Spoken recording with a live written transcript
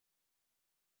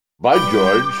By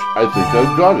George, I think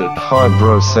I've got it.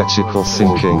 Hybrosexual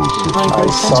thinking. I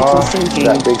saw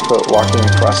that Bigfoot walking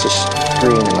across the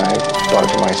screen and I thought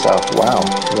to myself, wow,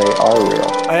 they are real.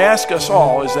 I ask us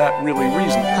all, is that really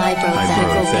reasonable?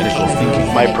 Hypothetical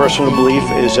thinking. My personal belief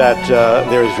is that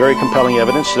there is very compelling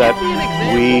evidence that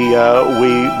we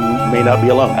may not be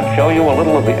alone. I'll show you a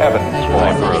little of the evidence.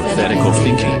 Hypothetical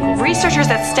thinking. Researchers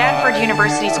at Stanford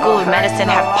University School of Medicine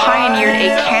have pioneered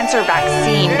a cancer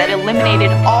vaccine that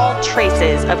eliminated all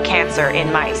traces of cancer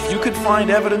in mice. You could find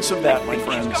evidence of that, my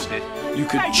friends. You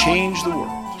could change the world.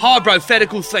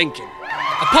 Hypothetical thinking.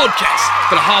 A podcast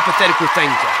for the hypothetical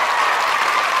thinker.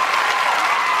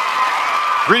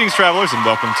 Greetings, travelers, and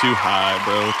welcome to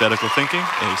Hypothetical Thinking,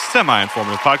 a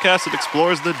semi-informative podcast that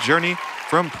explores the journey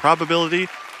from probability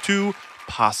to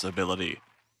possibility.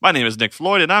 My name is Nick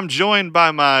Floyd, and I'm joined by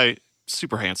my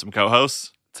super handsome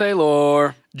co-hosts,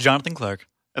 Taylor, Jonathan Clark.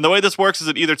 And the way this works is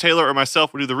that either Taylor or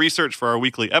myself will do the research for our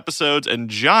weekly episodes, and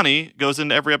Johnny goes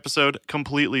into every episode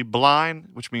completely blind,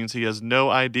 which means he has no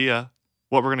idea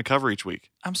what we're going to cover each week.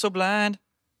 I'm so blind.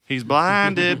 He's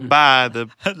blinded by the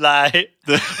light,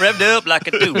 revved up like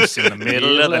a deuce in the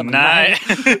middle of the night.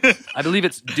 I believe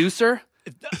it's Deucer.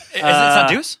 Is it not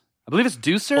Deuce? I believe it's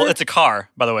Deucer. Well, it's a car,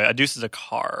 by the way. A deuce is a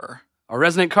car. Our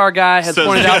resident car guy has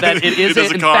pointed out that it is,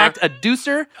 in fact, a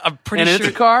Deucer. I'm pretty sure. And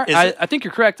it's a car. I think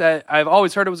you're correct. I've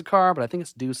always heard it was a car, but I think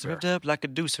it's Deucer. Revved up like a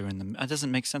deucer in the... That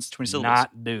doesn't make sense. 20 syllables.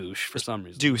 Not douche, for some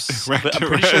reason. Deuce. Right, but I'm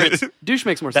pretty sure it's... Douche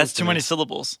makes more sense. That's too many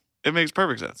syllables. It makes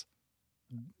perfect sense.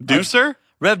 Deucer?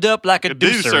 Revved up like a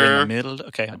deucer in the middle.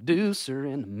 Okay. A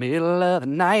deucer in the middle of the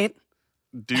night.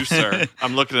 Deucer.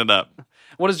 I'm looking it up.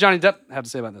 What does Johnny Depp have to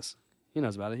say about this? He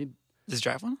knows about it. Does he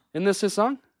drive one? Isn't this his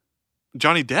song?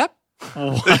 Johnny Depp?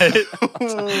 What?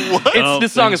 What?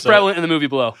 This song is prevalent in the movie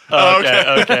below. Oh,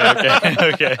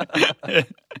 okay.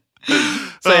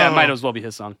 So yeah, it might as well be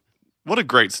his song. What a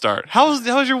great start. How's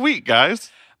your week,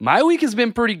 guys? My week has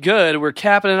been pretty good. We're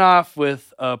capping it off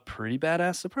with a pretty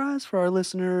badass surprise for our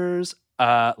listeners.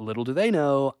 Little do they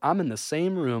know, I'm in the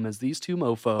same room as these two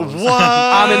mofos. What?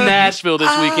 I'm in Nashville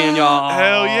this weekend, y'all.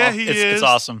 Hell yeah, he is. It's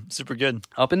awesome. Super good.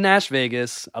 Up in Nash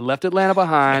Vegas. I left Atlanta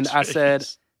behind. I said,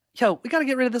 yo, we got to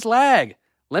get rid of this lag.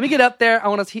 Let me get up there. I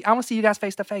want to see you guys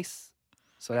face to face.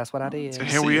 So that's what I did. So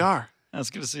here we are. That's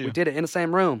good to see you. We did it in the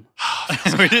same room.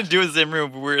 We didn't do it in the same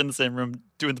room, but we're in the same room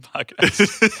doing the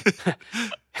podcast.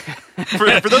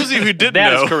 For those of you who didn't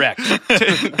know, that is correct.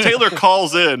 Taylor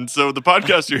calls in. So the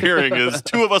podcast you're hearing is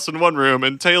two of us in one room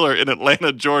and Taylor in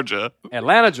Atlanta, Georgia.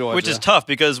 Atlanta, Georgia. Which is tough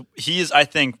because he is, I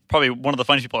think, probably one of the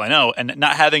funniest people I know. And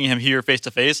not having him here face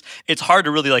to face, it's hard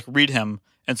to really read him.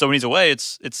 And so when he's away,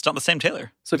 it's not the same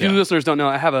Taylor. So if you listeners don't know,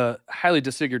 I have a highly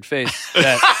disfigured face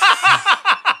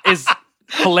that is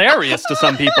hilarious to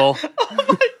some people. Oh my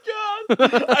God.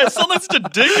 I sound like such a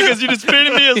dick because you just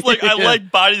painted me as I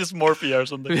like body dysmorphia or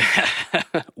something.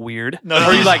 Weird. No, or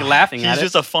are you laughing at it?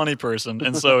 He's just a funny person.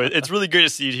 And so it's really great to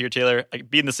see you here, Taylor.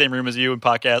 Be in the same room as you and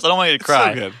podcast. I don't want you to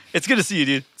cry. So good. It's good to see you,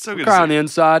 dude. So good. Cry on the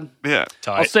inside. Yeah.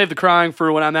 Tight. I'll save the crying for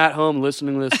when I'm at home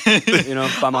listening to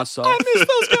this, by myself. I miss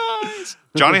those guys.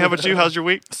 Johnny, how about you? How's your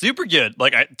week? Super good.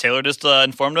 Taylor just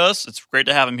informed us. It's great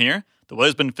to have him here. The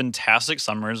weather's been fantastic.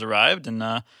 Summer has arrived,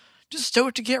 and just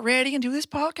stoked to get ready and do this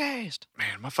podcast.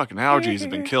 Man, my fucking allergies have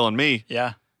been killing me.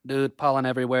 Yeah. Dude, pollen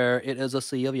everywhere. It is a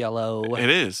sea of yellow. It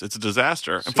is. It's a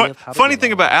disaster. Sea of Funny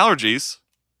thing yellow. about allergies,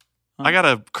 I got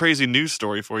a crazy news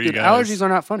story for you Dude, guys. allergies are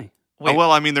not funny. Wait. Oh,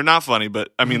 well, I mean, they're not funny,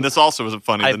 but I mean, this also isn't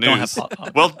funny, I the don't news.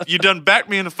 have Well, you done backed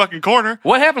me in the fucking corner.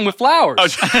 What happened with flowers?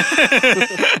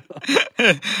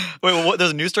 Wait, there's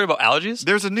a news story about allergies?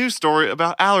 There's a news story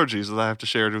about allergies that I have to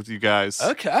share with you guys.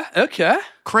 Okay.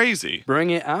 Crazy. Bring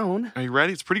it on. Are you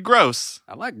ready? It's pretty gross.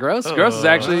 I like gross. Gross is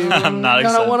actually I'm not kind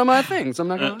excited. of one of my things. I'm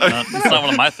not going to... It's not one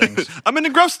of my things. I'm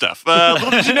into gross stuff. Little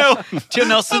did you know, Tim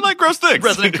Nelson, I like gross things.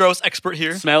 resident gross expert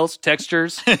here. Smells,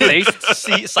 textures,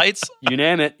 tastes, Sights. you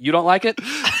name it. You don't like it?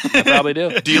 I probably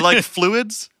do. Do you like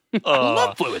fluids? I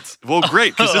love fluids. Well,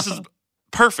 great, because this is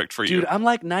perfect for you. Dude, I'm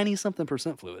like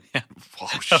 90-something% fluid.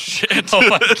 Oh, shit. Oh,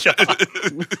 my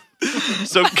God.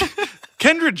 So,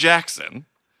 Kendra Jackson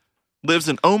lives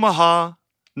in Omaha,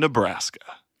 Nebraska.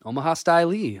 Omaha Style.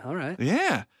 All right.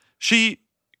 Yeah. She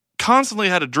constantly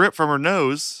had a drip from her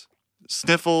nose,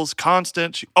 sniffles,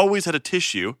 constant. She always had a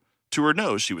tissue to her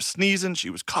nose. She was sneezing.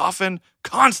 She was coughing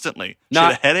constantly. She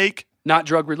had a headache. Not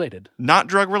drug related. Not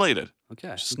drug related.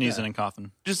 Okay. Sneezing and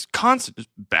coughing. Just constant, just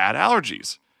bad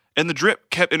allergies. And the drip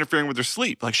kept interfering with her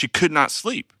sleep. She could not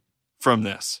sleep from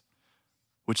this,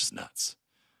 which is nuts.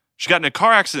 She got in a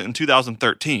car accident in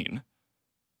 2013.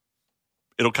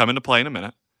 It'll come into play in a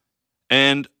minute.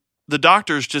 And the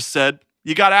doctors just said,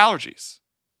 you got allergies.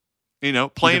 You know,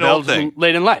 plain old thing.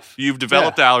 Late in life. You've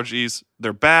developed allergies.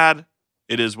 They're bad.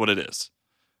 It is what it is.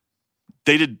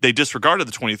 They disregarded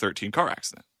the 2013 car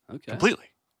accident completely.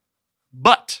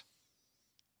 But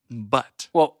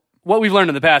well, what we've learned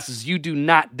in the past is you do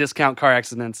not discount car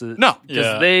accidents. No,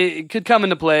 because they could come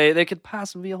into play. They could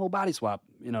possibly be a whole body swap.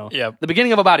 You know, the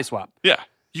beginning of a body swap. Yeah,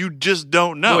 you just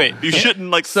don't know. Wait. You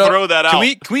shouldn't throw that out.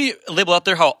 Can we label out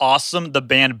there how awesome the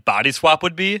band Body Swap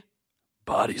would be?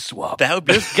 Body Swap. That would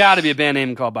be. There's got to be a band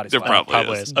name called Body Swap. There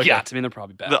probably is. Okay. Yeah, I mean they're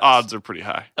probably bad. The odds are pretty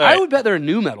high. I would bet they're a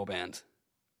new metal band.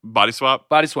 Body Swap.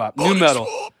 Body Swap. New metal.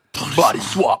 Body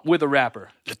swap with a rapper.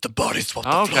 Let the body swap.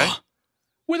 Oh, okay.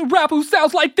 With a rapper who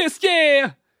sounds like this,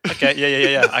 yeah.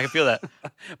 Okay, yeah. I can feel that.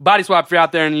 Body Swap, if you're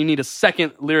out there and you need a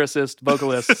second lyricist,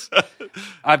 vocalist.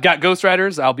 I've got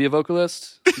ghostwriters. I'll be a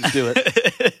vocalist. Just do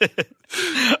it.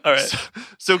 All right.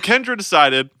 So Kendra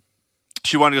decided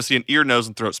she wanted to go see an ear, nose,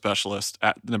 and throat specialist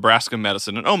at Nebraska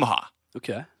Medicine in Omaha.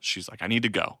 Okay. She's like, I need to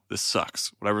go. This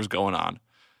sucks. Whatever's going on.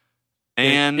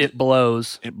 And it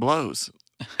blows. It blows.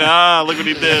 Look what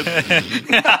he did.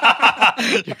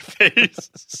 Your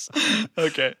face.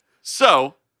 Okay.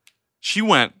 So she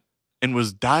went and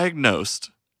was diagnosed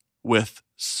with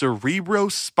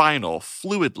cerebrospinal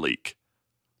fluid leak,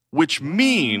 which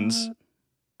means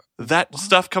that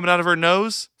stuff coming out of her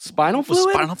nose, spinal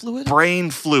fluid, brain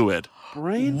fluid.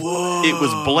 Brain? Whoa. It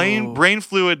was brain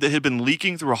fluid that had been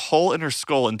leaking through a hole in her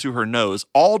skull into her nose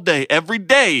all day, every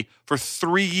day for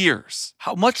 3 years.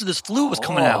 How much of this fluid was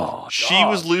coming out? She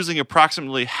was losing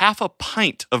approximately half a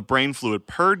pint of brain fluid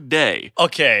per day.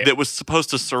 Okay. That was supposed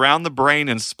to surround the brain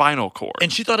and spinal cord.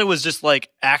 And she thought it was just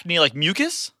like acne, like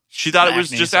mucus? She thought it was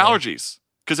just allergies.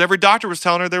 Because every doctor was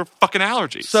telling her they were fucking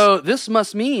allergies. So this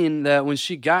must mean that when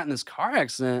she got in this car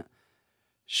accident,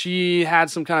 she had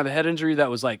some kind of a head injury that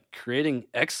was like creating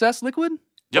excess liquid?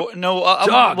 Yep.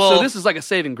 So this is like a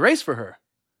saving grace for her.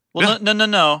 Well,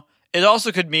 no. It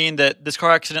also could mean that this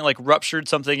car accident like ruptured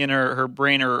something in her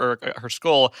brain or her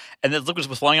skull, and the liquid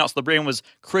was flowing out, so the brain was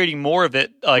creating more of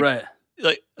it. Like, is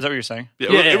that what you're saying?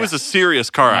 Yeah, it was a serious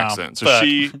car accident. So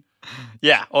she...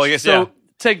 Yeah. Well, I guess, So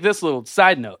take this little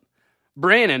side note.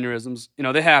 Brain aneurysms,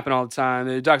 they happen all the time.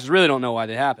 The doctors really don't know why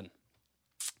they happen.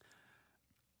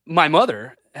 My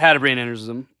mother had a brain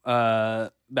aneurysm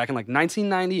back in like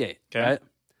 1998. Okay. Right?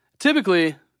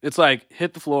 Typically, it's like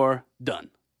hit the floor, done.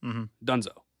 Mm-hmm.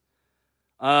 Dunzo.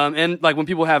 And like when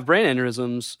people have brain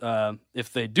aneurysms,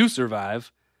 if they do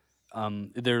survive,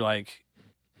 they're like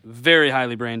very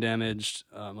highly brain damaged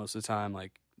most of the time.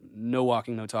 Like no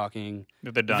walking, no talking.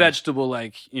 They're done. Vegetable,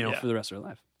 like, for the rest of their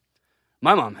life.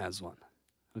 My mom has one.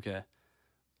 Okay.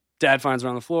 Dad finds her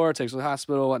on the floor, takes her to the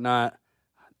hospital, whatnot.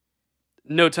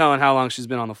 No telling how long she's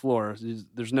been on the floor.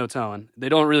 There's no telling. They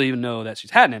don't really even know that she's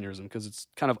had an aneurysm because it's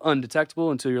kind of undetectable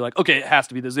until you're like, okay, it has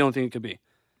to be. This is the only thing it could be.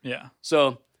 Yeah.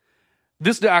 So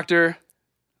this doctor,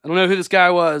 I don't know who this guy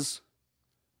was,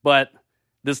 but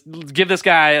give this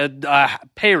guy a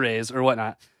pay raise or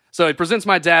whatnot. So he presents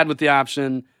my dad with the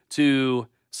option to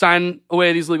sign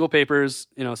away these legal papers,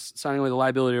 signing away the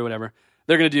liability or whatever.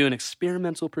 They're going to do an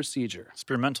experimental procedure.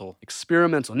 Experimental.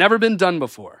 Never been done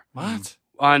before. What?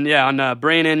 On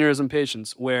brain aneurysm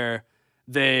patients where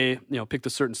they, picked a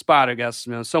certain spot, I guess,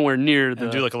 somewhere near the...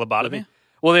 And do like a lobotomy?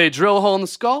 Well, they drill a hole in the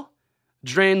skull,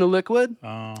 drain the liquid,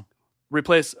 put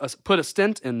put a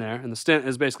stent in there, and the stent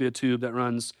is basically a tube that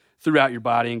runs throughout your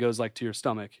body and goes like to your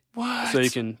stomach. What? So you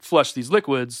can flush these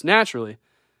liquids naturally.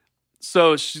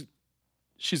 So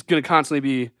she's going to constantly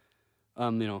be,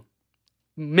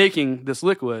 making this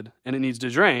liquid, and it needs to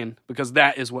drain because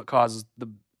that is what causes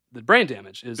the brain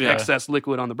damage is excess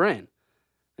liquid on the brain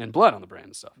and blood on the brain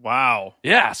and stuff. Wow.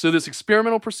 Yeah. So this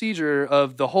experimental procedure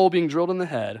of the hole being drilled in the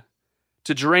head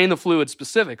to drain the fluid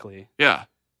specifically. Yeah.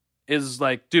 Is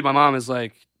like, dude, my mom is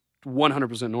like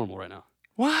 100% normal right now.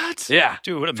 What? Yeah.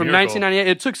 Dude, what a From miracle. 1998.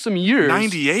 It took some years.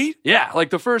 98? Yeah. Like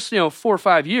the first, 4 or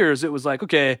 5 years, it was like,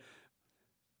 okay,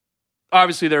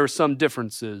 obviously there were some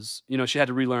differences. She had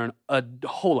to relearn a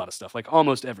whole lot of stuff, like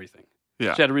almost everything.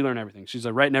 Yeah. She had to relearn everything. She's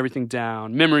like writing everything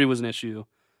down. Memory was an issue.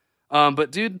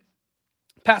 But dude,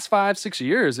 past 5-6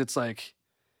 years, it's like,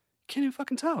 can't even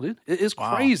fucking tell, dude. It is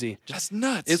crazy. That's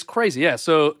nuts. It's crazy, yeah.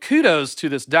 So kudos to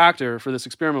this doctor for this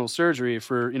experimental surgery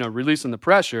for, releasing the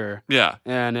pressure. Yeah.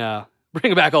 And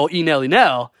bringing back all Nelly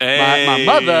Nell, Hey. my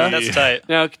mother. That's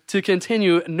tight. To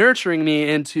continue nurturing me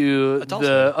into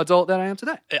the adult that I am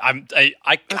today. I'm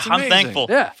amazing. thankful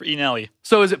for Nelly.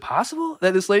 So is it possible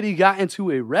that this lady got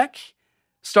into a wreck,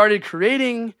 started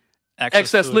creating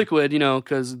excess liquid,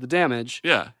 because of the damage.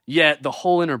 Yeah. Yet the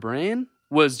hole in her brain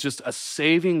was just a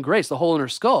saving grace. The hole in her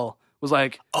skull was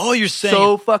like, oh, you're saying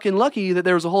so fucking lucky that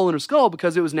there was a hole in her skull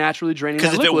because it was naturally draining that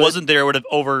because if liquid. it wasn't there, it would have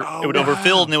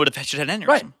overfilled and it would have she'd had an aneurysm.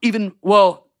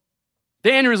 Right. The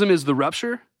aneurysm is the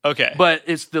rupture. Okay. But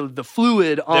it's the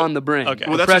fluid on the brain. Okay. The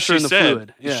Well, that's pressure what in she the said.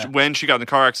 fluid. Yeah. When she got in the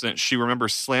car accident, she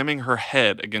remembers slamming her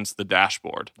head against the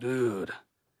dashboard. Dude.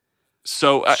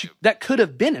 So that could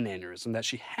have been an aneurysm that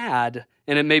she had,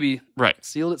 and it maybe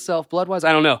sealed itself blood-wise.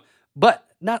 I don't know. But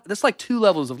that's like 2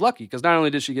 levels of lucky, because not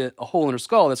only did she get a hole in her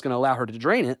skull that's going to allow her to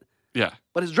drain it,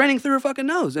 but it's draining through her fucking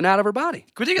nose and out of her body.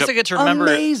 Could you guys get to remember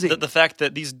the fact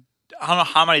that these, I don't know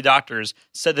how many doctors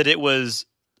said that it was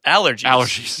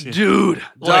allergies. Yeah. Dude,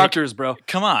 doctors, bro.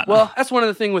 Come on. Well, that's one of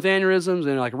the things with aneurysms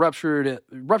and like ruptured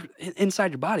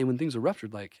inside your body when things are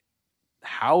ruptured. Like,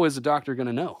 how is a doctor going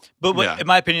to know? But in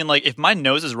my opinion, like if my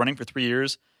nose is running for 3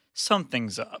 years,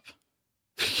 something's up.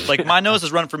 Like my nose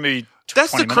has run for me.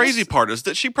 That's the crazy part is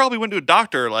that she probably went to a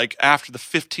doctor like after the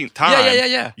 15th time.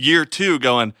 Yeah. Year 2,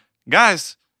 going,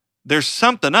 guys, there's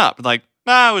something up. Like,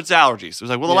 it's allergies. It was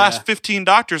like, well, the last 15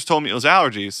 doctors told me it was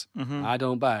allergies. Mm-hmm. I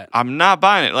don't buy it. I'm not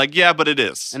buying it. Like, yeah, but it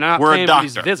is. And I'm not We're paying a doctor.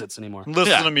 for these visits anymore.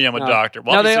 Listen to me, I'm a doctor.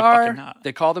 Well, now obviously fucking not.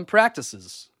 they call them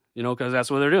practices, because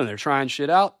that's what they're doing. They're trying shit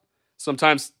out.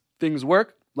 Sometimes things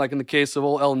work, like in the case of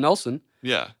old Ellen Nelson.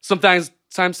 Yeah. Sometimes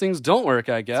things don't work,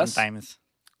 I guess.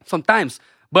 Sometimes.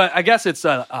 But I guess it's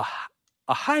a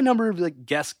high number of like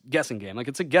guessing game. Like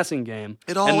it's a guessing game.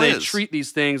 It all and they is. treat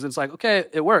these things. And it's like, okay,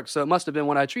 it works. So it must have been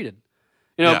what I treated.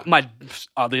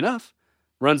 Oddly enough,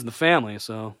 runs in the family.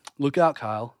 So look out,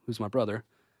 Kyle, who's my brother.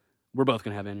 We're both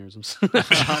going to have aneurysms.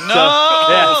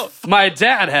 No! My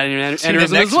dad had an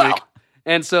aneurysm as well.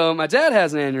 And so my dad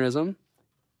has an aneurysm,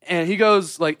 and he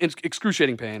goes like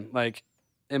excruciating pain. Like,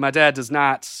 and my dad does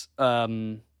not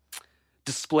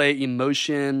display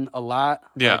emotion a lot.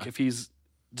 Yeah. Like if he's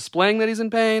displaying that he's in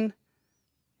pain,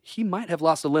 he might have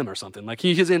lost a limb or something. Like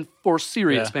he is in for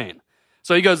serious pain.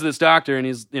 So he goes to this doctor and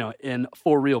he's, in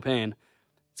for real pain.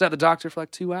 He's at the doctor for like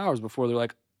 2 hours before they're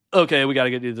like, okay, we got to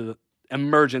get you to the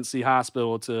emergency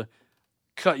hospital to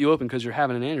cut you open because you're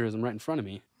having an aneurysm right in front of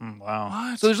me. Wow.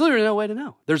 What? So there's literally no way to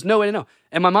know. There's no way to know.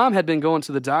 And my mom had been going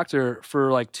to the doctor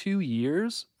for like 2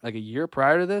 years, like a year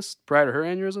prior to her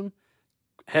aneurysm.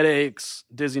 Headaches,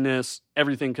 dizziness,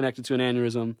 everything connected to an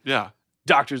aneurysm. Yeah.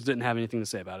 Doctors didn't have anything to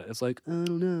say about it. It's like, I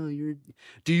don't know.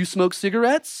 Do you smoke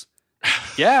cigarettes?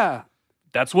 Yeah,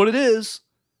 that's what it is.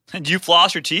 Do you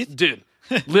floss your teeth? Dude,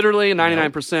 literally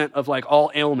 99% of like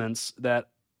all ailments that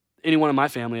anyone in my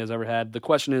family has ever had, the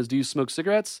question is, do you smoke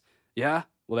cigarettes? Yeah,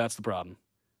 well, that's the problem.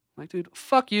 I'm like, dude,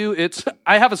 fuck you.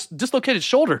 I have a dislocated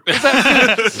shoulder. What's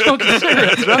that? Smoking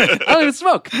cigarettes, bro? I don't even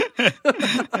smoke.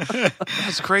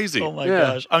 That's crazy. Oh my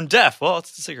gosh. I'm deaf. Well,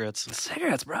 it's the cigarettes. The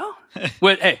cigarettes, bro.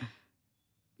 Wait, hey.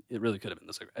 It really could have been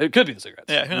the cigarettes. It could be the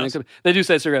cigarettes. Yeah, who knows? They do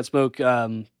say cigarette smoke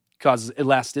causes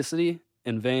elasticity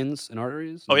in veins and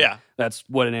arteries. Oh, yeah. That's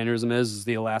what an aneurysm is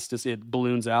the elasticity. It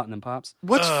balloons out and then pops.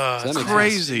 What's So that makes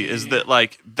crazy is that,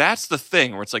 like, that's the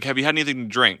thing where it's like, have you had anything to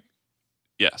drink?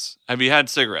 Yes. Have you had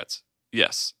cigarettes?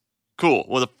 Yes. Cool.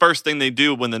 Well, the first thing they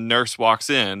do when the nurse walks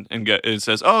in and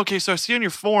says, oh, okay, so I see on your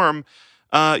form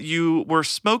you were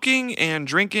smoking and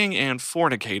drinking and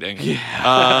fornicating.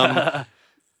 Yeah.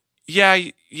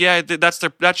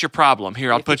 That's your problem.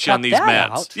 Here, I'll put you on these meds.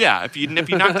 Out. Yeah, if you knock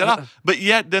that off. But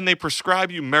yet then they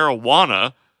prescribe you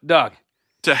marijuana Dog.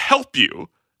 to help you,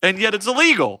 and yet it's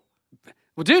illegal.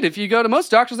 Well, dude, if you go to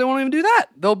most doctors, they won't even do that.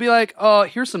 They'll be like, oh,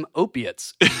 here's some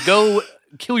opiates. Go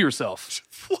kill yourself.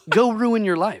 Go ruin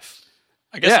your life.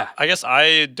 I guess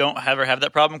I don't ever have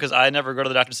that problem because I never go to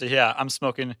the doctor and say, yeah, I'm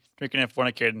smoking, drinking, and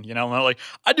fornicating. I'm like,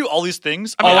 I do all these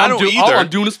things. I mean, I don't either. All I'm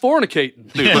doing is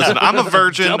fornicating. Dude, listen, I'm a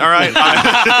virgin, all right?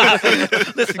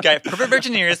 Listen, guy, perfect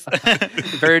virgin ears.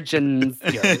 Virgin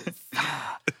ears.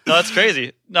 No, that's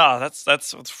crazy. No, that's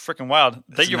freaking wild.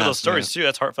 Thank you for those stories, too.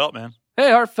 That's heartfelt, man.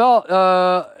 Hey, heartfelt.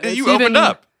 You opened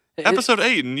up. Episode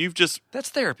 8, and you've just... That's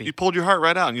therapy. You pulled your heart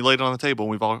right out, and you laid it on the table,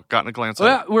 and we've all gotten a glance at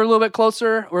Yeah, it. we're a little bit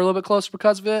closer. We're a little bit closer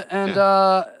because of it. And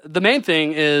the main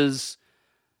thing is,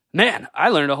 man, I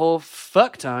learned a whole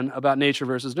fuck ton about nature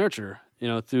versus nurture,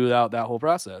 throughout that whole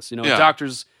process.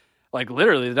 Doctors, like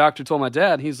literally, the doctor told my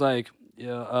dad, he's like, she's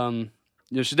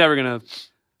never going to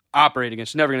operate again.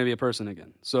 She's never going to be a person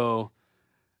again. So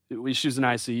she was in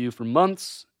ICU for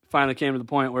months. Finally came to the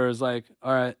point where it was like,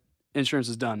 all right, insurance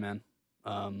is done, man.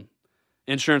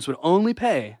 Insurance would only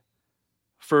pay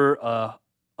for a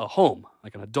home,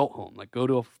 like an adult home, like go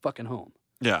to a fucking home.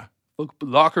 Yeah.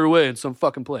 Lock her away in some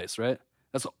fucking place, right?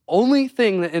 That's the only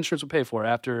thing that insurance would pay for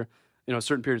after, a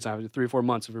certain period of time, 3 or 4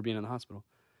 months of her being in the hospital.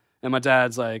 And my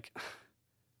dad's like,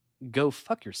 go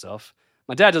fuck yourself.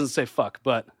 My dad doesn't say fuck,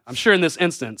 but I'm sure in this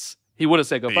instance, He would have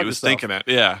said, "Go fuck yourself." He was thinking it.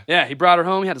 Yeah. Yeah, he brought her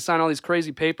home. He had to sign all these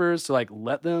crazy papers to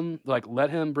let him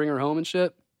bring her home and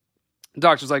shit. The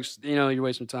doctor's like, you're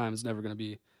wasting time. It's never going to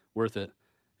be worth it.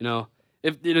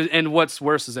 And what's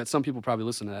worse is that some people probably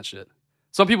listen to that shit.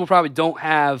 Some people probably don't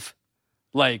have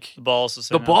the balls to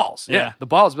say the no. balls. Yeah, the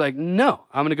balls be like, no,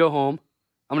 I'm going to go home.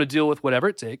 I'm going to deal with whatever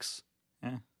it takes.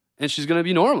 Yeah. And she's going to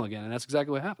be normal again. And that's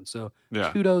exactly what happened. So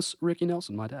kudos, Ricky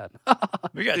Nelson, my dad.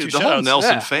 We got Dude, two the whole shout-outs.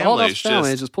 Nelson The family whole Nelson is family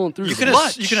just... is just pulling through.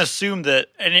 You can assume that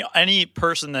any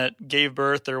person that gave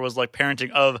birth or was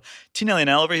parenting of Tina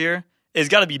Lionel over here has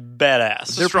got to be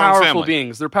badass. They're strong powerful family.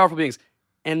 beings. They're powerful beings.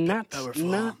 And not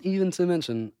even to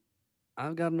mention,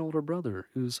 I've got an older brother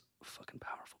who's a fucking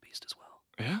powerful beast as well.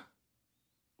 Yeah?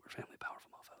 We're family powerful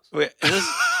mofos. Wait, is this...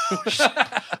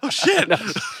 Oh, shit. Oh,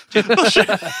 shit.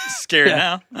 Scary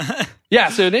now. Yeah,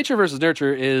 so nature versus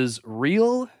nurture is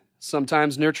real.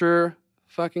 Sometimes nurture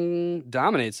fucking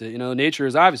dominates it. Nature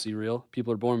is obviously real.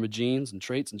 People are born with genes and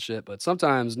traits and shit, but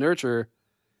sometimes nurture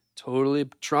totally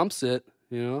trumps it,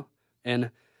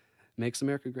 and makes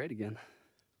America great again.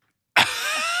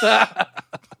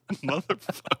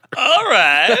 Motherfucker. All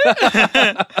right.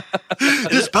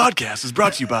 This podcast is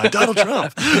brought to you by Donald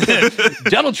Trump.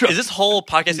 Donald Trump. Is this whole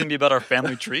podcast going to be about our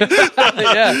family tree?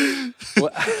 Yeah. In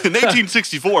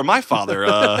 1864, my father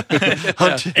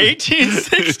hunted.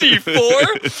 1864?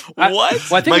 What? Well, I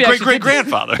think My we actually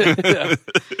great-great-grandfather.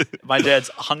 My dad's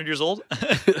 100 years old?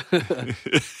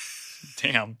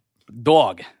 Damn.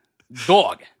 Dog.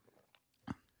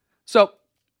 So,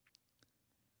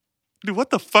 Dude,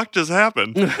 what the fuck just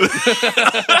happened?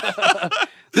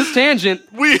 this tangent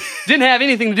didn't have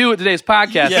anything to do with today's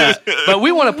podcast, Yeah. but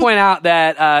we want to point out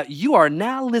that you are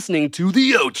now listening to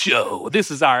The Ocho. This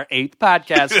is our 8th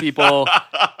podcast, people.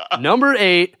 Number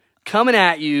 8, coming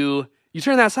at you. You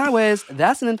turn that sideways,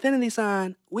 that's an infinity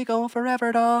sign. We going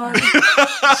forever, dog.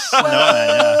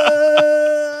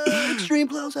 Extreme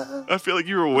close-up. I feel like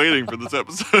you were waiting for this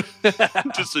episode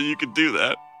just so you could do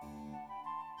that.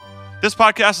 This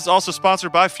podcast is also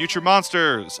sponsored by Future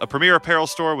Monsters, a premier apparel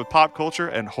store with pop culture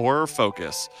and horror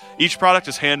focus. Each product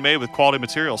is handmade with quality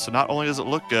materials, so not only does it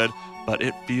look good, but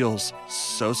it feels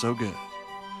so good.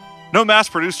 No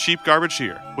mass-produced cheap garbage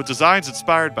here, with designs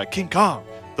inspired by King Kong,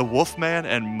 the Wolfman,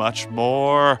 and much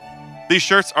more. These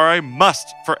shirts are a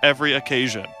must for every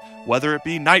occasion, whether it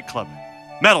be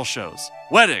nightclubbing, metal shows,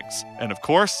 weddings, and of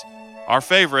course, our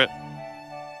favorite,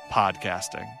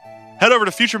 podcasting. Head over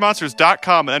to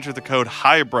futuremonsters.com and enter the code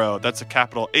HYBRO, that's a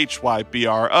capital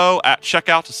HYBRO, at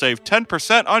checkout to save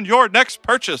 10% on your next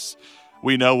purchase.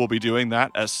 We know we'll be doing that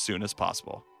as soon as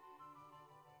possible.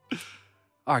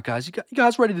 All right, guys, you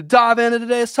guys ready to dive into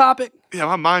today's topic? Yeah,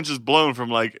 my mind's just blown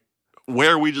from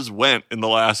where we just went in the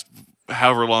last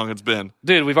however long it's been.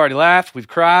 Dude, we've already laughed, we've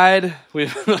cried, we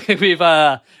didn't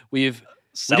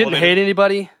hate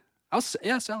anybody.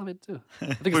 Salivated too.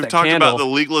 I think We've talked about the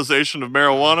legalization of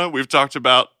marijuana. We've talked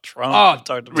about Trump.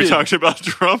 We talked about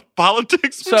Trump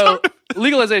politics. So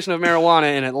legalization of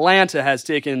marijuana in Atlanta has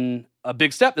taken a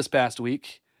big step this past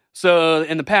week. So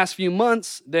in the past few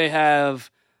months, they have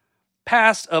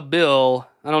passed a bill.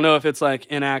 I don't know if it's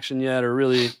in action yet or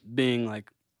really being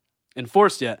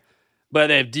enforced yet, but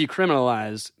they've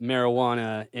decriminalized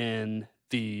marijuana in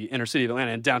the inner city of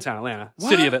Atlanta, in downtown Atlanta,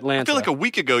 city of Atlanta. I feel like a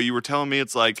week ago you were telling me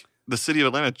it's the city of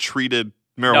Atlanta treated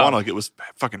marijuana like it was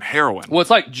fucking heroin. Well,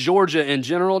 it's like Georgia in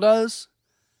general does,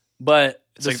 but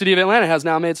the city of Atlanta has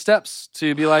now made steps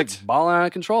to be balling out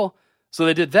of control. So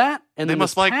they did that, and they then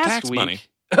must like tax week, money.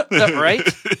 Right?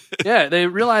 Yeah, they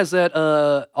realized that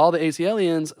all the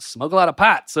ACLians smoke a lot of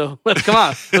pot. So come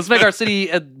on, let's make our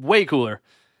city way cooler.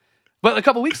 But a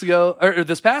couple weeks ago, or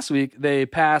this past week, they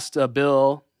passed a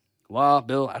bill. I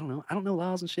don't know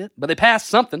laws and shit, but they passed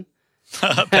something.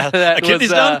 That a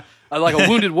kidney's was done? Like a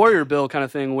wounded warrior bill kind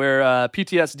of thing, where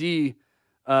PTSD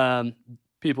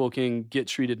people can get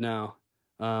treated now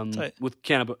with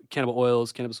cannabis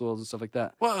oils and stuff like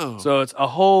that. Whoa! So it's a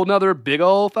whole nother big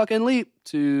old fucking leap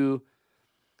to,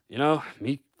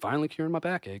 me finally curing my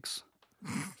backaches.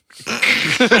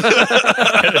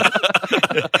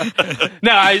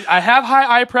 Now I have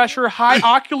high eye pressure, high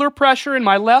ocular pressure in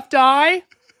my left eye.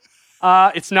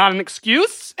 It's not an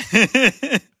excuse.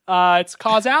 It's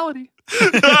causality.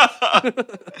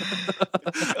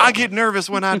 I get nervous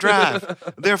when I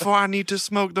drive. Therefore, I need to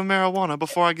smoke the marijuana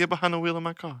before I get behind the wheel of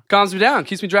my car. Calms me down.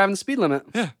 Keeps me driving the speed limit.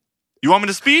 Yeah. You want me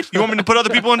to speed? You want me to put other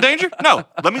people in danger? No.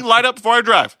 Let me light up before I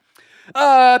drive.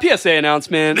 PSA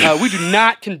announcement. We do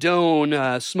not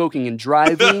condone smoking and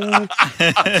driving.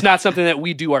 It's not something that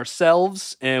we do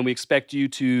ourselves, and we expect you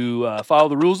to follow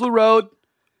the rules of the road.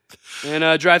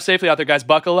 And drive safely out there, guys.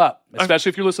 Buckle up. Especially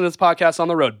if you're listening to this podcast on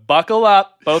the road. Buckle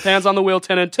up. Both hands on the wheel,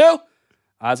 10 and 2.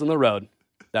 Eyes on the road.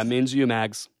 That means you,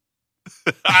 Mags.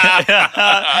 Good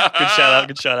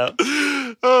shout out.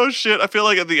 Oh shit! I feel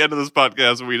like at the end of this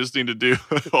podcast, we just need to do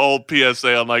a whole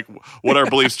PSA on like what our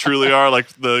beliefs truly are. Like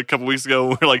the couple weeks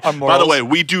ago, we're like, by the way,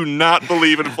 we do not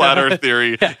believe in flat Earth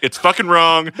theory. It's fucking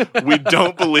wrong. We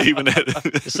don't believe in it.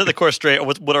 Just set the course straight.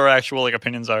 What our actual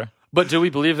opinions are. But do we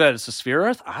believe that it's a sphere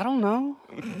Earth? I don't know.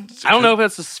 I don't know if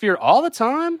it's a sphere all the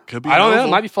time. Could be. I don't know. oval.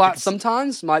 It might be flat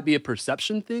sometimes. Might be a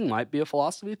perception thing. Might be a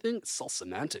philosophy thing. It's all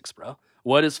semantics, bro.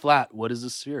 What is flat? What is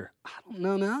a sphere? I don't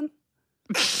know, man.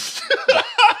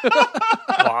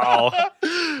 Wow.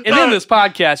 And in this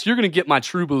podcast, you're going to get my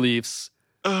true beliefs.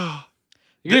 You're going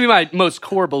to be my most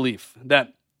core belief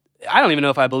that I don't even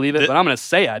know if I believe it, but I'm going to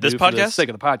say I do this for the podcast? sake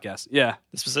of the podcast. Yeah.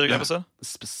 The specific episode? The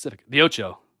specific. The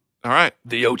Ocho. All right.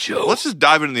 The Ocho. Let's just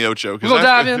dive into the Ocho. We're gonna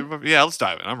dive in? Yeah, let's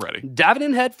dive in. I'm ready. Diving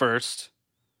in head first.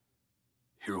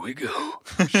 Here we go.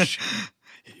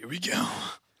 Here we go.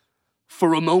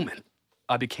 For a moment,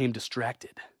 I became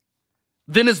distracted.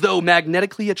 Then, as though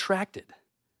magnetically attracted,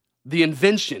 the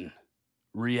invention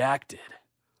reacted,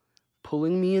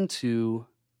 pulling me into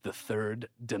the third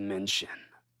dimension.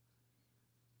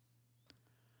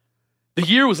 The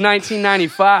year was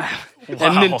 1995, and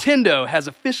Nintendo has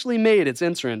officially made its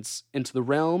entrance into the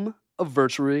realm of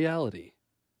virtual reality.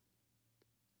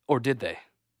 Or did they?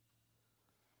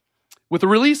 With the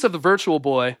release of the Virtual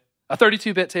Boy, a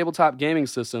 32-bit tabletop gaming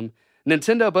system,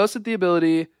 Nintendo boasted the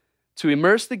ability to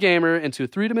immerse the gamer into a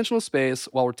three-dimensional space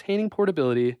while retaining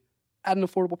portability at an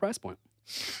affordable price point.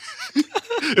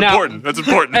 Important. That's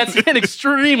important. That's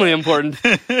extremely important.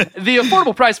 The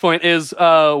affordable price point is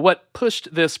what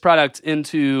pushed this product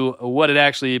into what it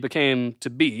actually became to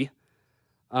be,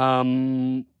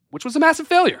 which was a massive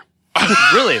failure.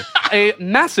 Really? A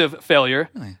massive failure,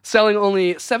 selling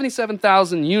only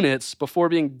 77,000 units before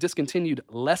being discontinued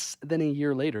less than a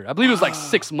year later. I believe it was like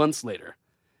 6 months later.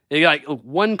 You got like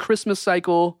one Christmas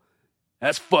cycle,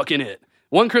 that's fucking it.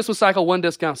 One Christmas cycle, one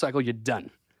discount cycle, you're done.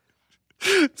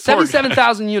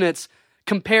 77,000 units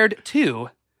compared to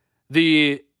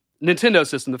the Nintendo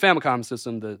system, the Famicom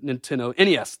system, the Nintendo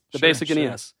NES, the basic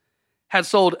NES, had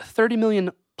sold 30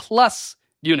 million plus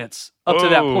units up to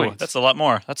that point. That's a lot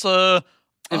more. That's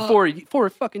in four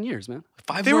fucking years, man.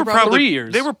 They were probably 3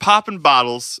 years. They were popping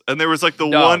bottles, and there was like the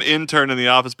one intern in the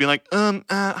office being like,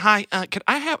 hi, can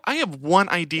I have one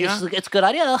idea. It's a good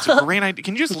idea. It's a great idea.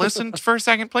 Can you just listen for a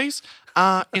second, please?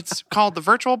 It's called the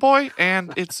Virtual Boy,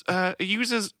 and it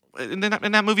uses in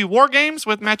that movie War Games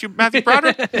with Matthew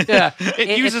Broderick. Yeah,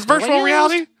 it uses virtual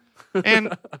reality,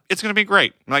 and it's gonna be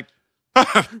great. I'm like, all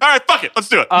right, fuck it, let's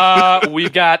do it.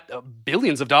 We've got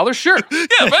billions of dollars, sure.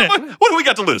 Yeah, what do we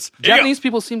got to lose? Japanese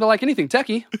people seem to like anything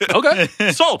techie.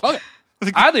 Okay, sold. Okay.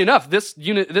 Oddly enough, this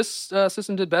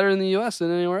system did better in the U.S. than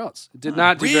anywhere else. It did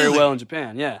not do very well in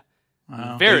Japan. Yeah,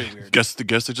 very weird. Guess they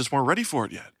just weren't ready for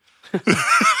it yet.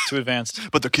 Too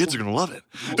advanced. But their kids are gonna love it,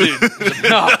 dude.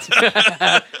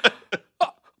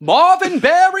 Marvin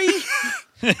Berry.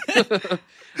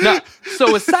 Now,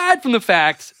 so aside from the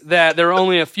fact that there are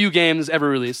only a few games ever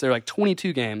released, there are like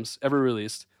 22 games ever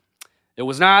released. It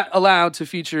was not allowed to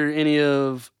feature any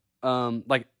of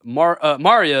like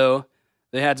Mario.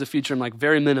 They had to feature him like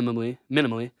very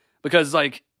minimally, because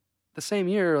like the same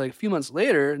year, like a few months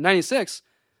later, 96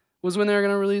 was when they were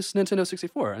going to release Nintendo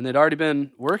 64, and they'd already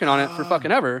been working on it for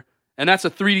fucking ever, and that's a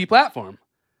 3D platform,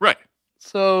 right?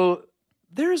 So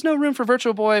there is no room for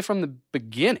Virtual Boy from the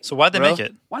beginning. So why'd they make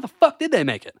it? Why the fuck did they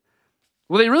make it?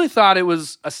 Well, they really thought it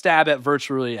was a stab at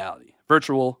virtual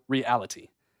reality.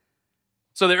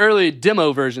 So the early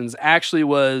demo versions actually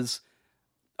was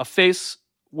a face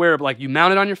where like you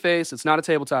mount it on your face. It's not a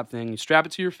tabletop thing. You strap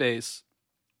it to your face,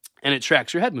 and it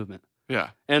tracks your head movement. Yeah.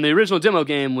 And the original demo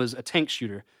game was a tank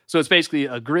shooter. So it's basically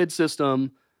a grid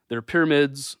system. There are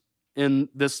pyramids in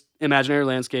this imaginary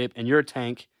landscape, and you're a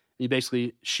tank. You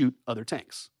basically shoot other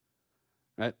tanks,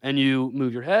 right? And you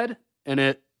move your head, and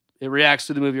it reacts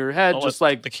to the move of your head, just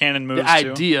like the cannon moves. The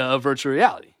idea of virtual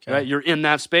reality, right? You're in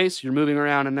that space. You're moving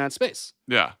around in that space.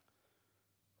 Yeah.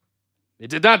 It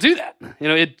did not do that.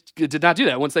 It did not do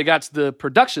that. Once they got to the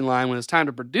production line, when it's time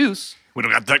to produce, we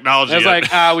don't got technology. It's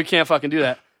like, we can't fucking do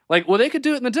that. Like, well, they could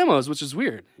do it in the demos, which is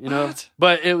weird, What?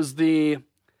 But it was the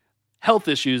health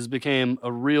issues became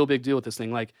a real big deal with this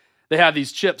thing. Like, they had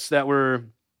these chips that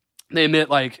they emit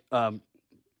like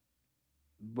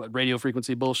radio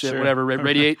frequency bullshit, whatever,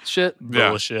 radiate shit.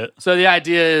 Bullshit. So the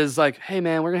idea is like, hey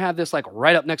man, we're gonna have this like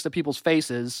right up next to people's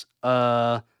faces.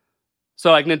 So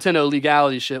like Nintendo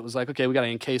legality shit was like, okay, we gotta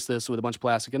encase this with a bunch of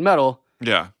plastic and metal.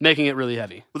 Yeah. making it really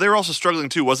heavy. Well, they were also struggling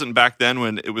too. Wasn't back then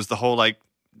when it was the whole like,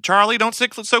 Charlie, don't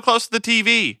sit so close to the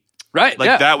TV. Right.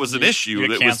 Like that was an issue.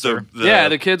 get It was the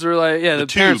the kids were like, the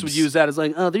parents would tubes. use that as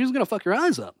like, oh, they're just going to fuck your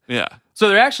eyes up. Yeah. So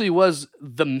there actually was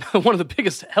one of the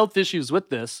biggest health issues with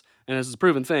this, and this is a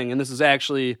proven thing, and this is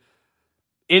actually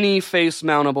any face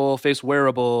mountable, face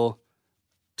wearable,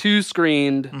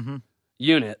 2-screened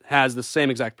unit has the same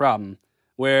exact problem,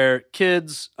 where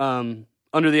kids under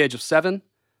the age of 7,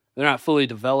 they're not fully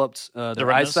developed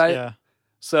their eyesight. Yeah.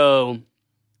 So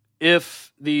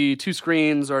if the 2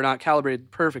 screens are not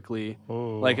calibrated perfectly,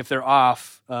 like if they're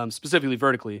off, specifically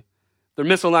vertically, they're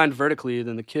misaligned vertically,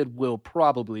 then the kid will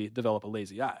probably develop a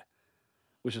lazy eye,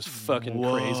 which is fucking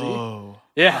crazy.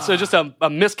 Yeah, so just a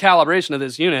miscalibration of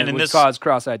this unit would cause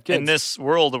cross-eyed kids. In this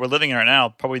world that we're living in right now,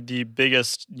 probably the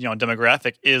biggest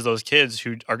demographic is those kids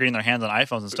who are getting their hands on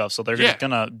iPhones and stuff. So they're just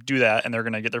gonna do that, and they're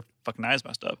gonna get their fucking eyes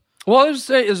messed up. Well, there's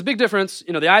a big difference.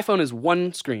 The iPhone is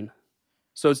 1 screen.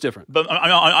 So it's different. But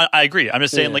I agree. I'm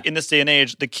just saying, like, in this day and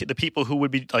age, the people who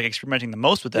would be like experimenting the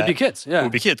most with that would be kids. Yeah,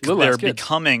 would be kids because they're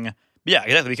becoming. Yeah,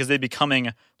 exactly. Because they're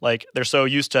becoming like they're so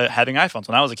used to having iPhones.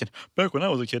 When I was a kid,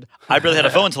 I barely had a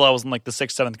phone until I was in like the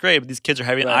 6th, 7th grade. But these kids are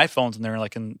having iPhones and they're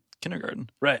like in kindergarten.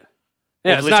 Right.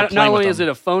 Yeah. It's not only is it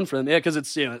a phone for them. Yeah, because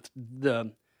it's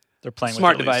the they're playing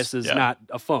smart with device is not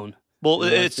a phone. Well,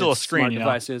 it's still a screen,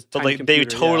 devices, but like they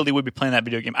totally would be playing that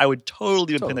video game. I would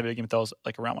totally be playing that video game if that was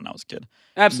like around when I was a kid.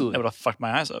 Absolutely, that would have fucked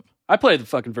my eyes up. I played the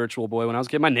fucking Virtual Boy when I was a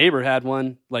kid. My neighbor had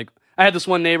one. Like I had this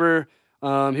one neighbor. He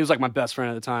was like my best friend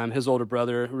at the time. His older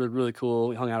brother, really cool.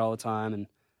 We hung out all the time, and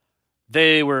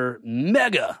they were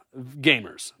mega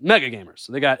gamers.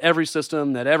 So they got every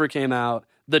system that ever came out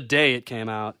the day it came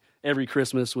out. Every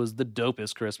Christmas was the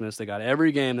dopest Christmas. They got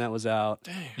every game that was out.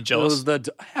 Damn. You jealous?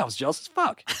 I was jealous as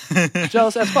fuck.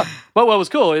 Jealous as fuck. But what was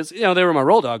cool is, they were my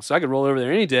roll dogs, so I could roll over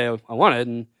there any day I wanted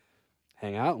and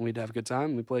hang out, and we'd have a good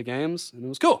time. We'd play games, and it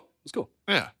was cool.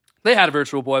 Yeah. They had a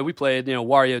Virtual Boy. We played,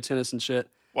 Wario Tennis and shit.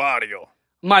 Wario.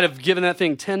 Might have given that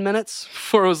thing 10 minutes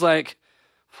before it was like,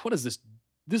 what is this?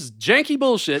 This is janky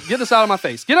bullshit. Get this out of my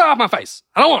face. Get it off my face.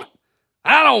 I don't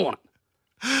want it.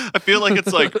 I feel like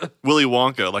it's like Willy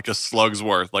Wonka, like a slug's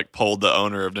worth, like pulled the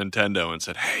owner of Nintendo and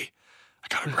said, "Hey, I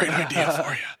got a great idea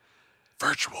for you.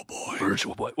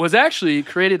 Virtual Boy was actually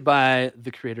created by the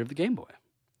creator of the Game Boy.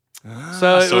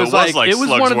 So it was like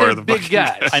one of their big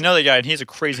guys. I know that guy, and he has a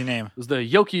crazy name. It was the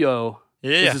Yokio.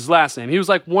 Yeah, is his last name. He was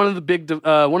like one of the big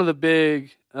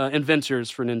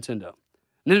inventors for Nintendo.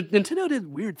 Nintendo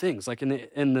did weird things. Like in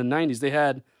the 90s, they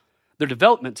had their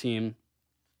development team.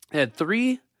 They had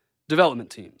 3 development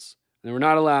teams. They were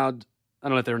not allowed. I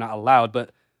don't know if they were not allowed,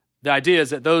 but the idea is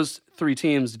that those 3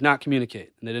 teams did not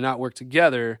communicate and they did not work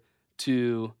together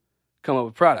to come up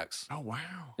with products. Oh wow!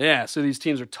 Yeah, so these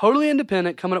teams are totally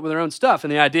independent, coming up with their own stuff,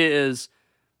 and the idea is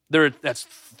that's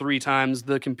 3 times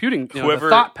the computing, the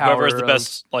thought power. Whoever has the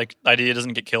best idea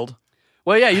doesn't get killed.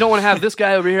 Well, yeah, you don't want to have this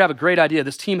guy over here have a great idea,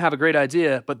 this team have a great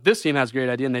idea, but this team has a great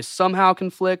idea, and they somehow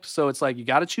conflict. So it's like you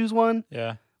got to choose one.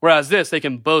 Yeah. Whereas this, they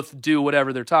can both do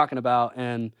whatever they're talking about,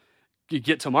 and you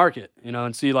get to market,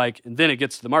 and see and then it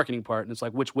gets to the marketing part, and it's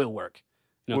like which will work.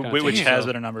 Which has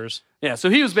better numbers. Yeah, so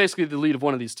he was basically the lead of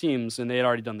one of these teams, and they had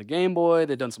already done the Game Boy.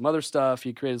 They'd done some other stuff.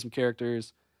 He created some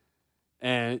characters,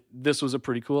 and this was a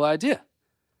pretty cool idea.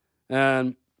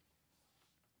 And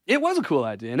it was a cool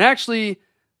idea. And actually,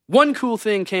 one cool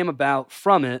thing came about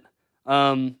from it.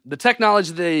 The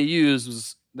technology they used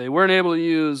was they weren't able to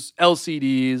use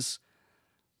LCDs.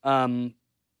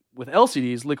 With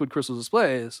LCDs, liquid crystal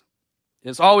displays,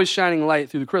 it's always shining light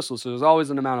through the crystal, so there's always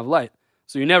an amount of light.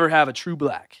 So you never have a true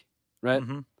black, right?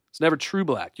 Mm-hmm. It's never true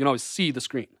black. You can always see the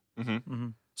screen. Mm-hmm. Mm-hmm.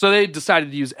 So they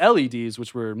decided to use LEDs,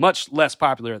 which were much less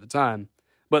popular at the time,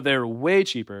 but they were way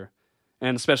cheaper.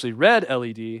 And especially red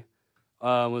LED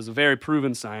was a very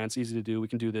proven science, easy to do. We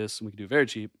can do this, and we can do it very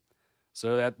cheap.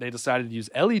 So that they decided to use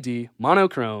LED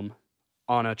monochrome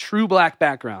on a true black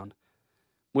background,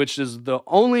 which is the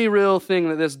only real thing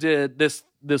that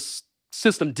this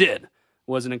system did,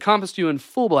 was it encompassed you in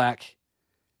full black,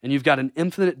 and you've got an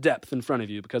infinite depth in front of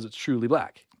you because it's truly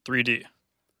black. 3D.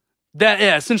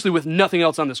 Essentially with nothing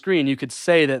else on the screen, you could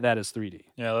say that is 3D.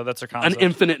 Yeah, that's a concept. An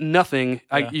infinite nothing,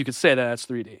 you could say that's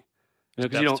 3D.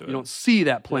 Because you don't see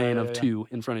that plane of 2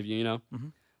 in front of you, Mm-hmm.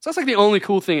 So that's like the only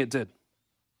cool thing it did.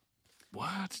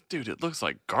 What? Dude, it looks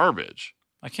like garbage.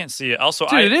 I can't see it. Also,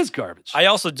 it is garbage. I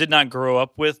also did not grow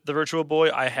up with the Virtual Boy.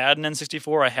 I had an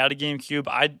N64. I had a GameCube.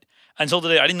 Until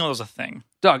today, I didn't know it was a thing.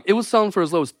 Dog, it was selling for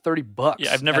as low as $30.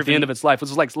 Yeah, I've never at the even- end of its life, which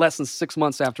was like less than 6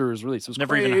 months after it was released. It was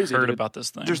Never crazy, even heard dude. about this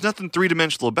thing. There's nothing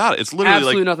three-dimensional about it. It's literally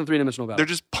Absolutely like nothing three-dimensional about they're it.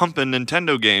 just pumping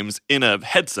Nintendo games in a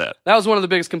headset. That was one of the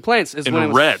biggest complaints. Is In when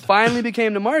it red. finally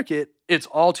became to market, it's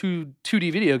all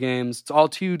 2D video games. It's all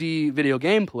 2D video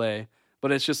gameplay,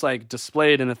 but it's just like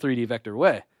displayed in a 3D vector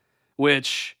way,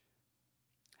 which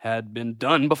had been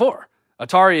done before.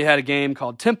 Atari had a game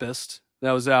called Tempest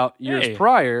that was out years Hey,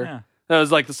 prior. yeah. That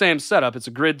was like the same setup. It's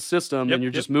a grid system, Yep, and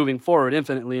you're yep. just moving forward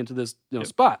infinitely into this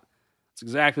spot. It's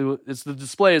exactly what it's. The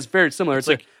display is very similar. It's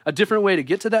like a different way to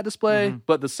get to that display,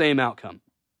 but the same outcome.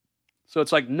 So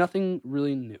it's like nothing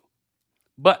really new.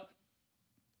 But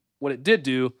what it did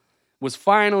do was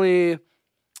finally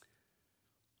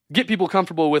get people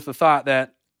comfortable with the thought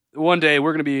that one day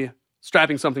we're going to be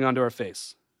strapping something onto our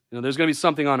face. You know, there's going to be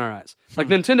something on our eyes. Like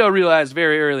Nintendo realized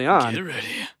very early on Get ready.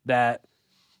 that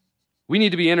we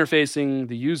need to be interfacing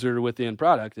the user with the end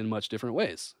product in much different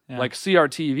ways. Yeah. Like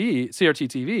CRT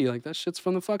TV, like that shit's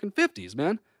from the fucking 50s,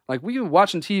 man. Like we've been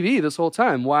watching TV this whole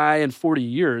time. Why in 40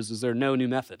 years is there no new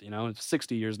method? You know, it's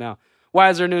 60 years now. Why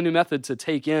is there no new method to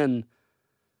take in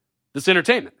this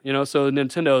entertainment? You know, so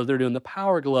Nintendo, they're doing the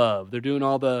Power Glove. They're doing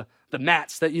all the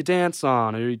mats that you dance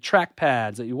on, or your track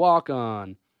pads that you walk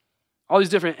on. All these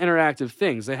different interactive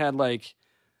things. They had like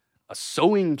a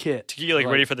sewing kit. To get like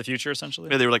ready for the future, essentially.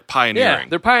 Yeah, they were like pioneering. Yeah,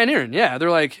 they're pioneering. Yeah, they're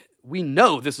like, we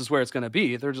know this is where it's going to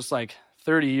be. They're just like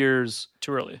 30 years.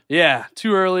 Too early. Yeah,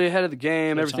 too early, ahead of the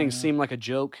game. Full Everything time, yeah. seemed like a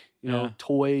joke. You know,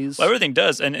 toys. Well, everything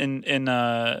does, and in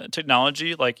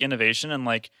technology, like innovation and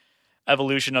like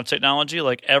evolution of technology,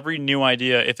 like every new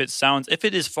idea, if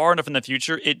it is far enough in the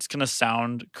future, it's gonna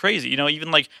sound crazy. You know,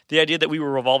 even like the idea that we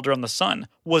were revolved around the sun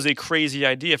was a crazy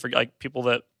idea for like people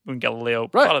that when Galileo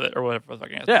thought of it or whatever.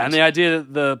 Yeah, and the idea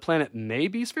that the planet may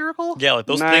be spherical. Yeah, like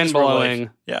those things were mind-blowing.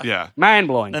 like, Yeah. Mind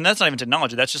blowing. And that's not even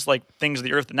technology. That's just like things of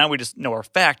the earth that now we just know are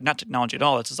fact, not technology at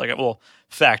all. It's just like, well,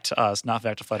 fact to us, not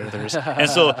fact to flat earthers. And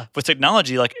so with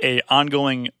technology, like a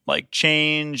ongoing like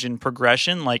change and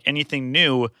progression, like anything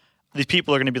new, these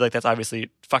people are going to be like, that's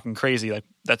obviously fucking crazy. Like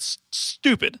that's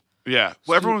stupid. Yeah.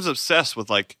 Well, everyone was obsessed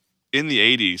with like in the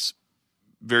 80s,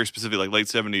 very specific, like late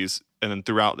 70s, and then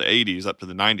throughout the 80s up to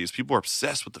the 90s, people were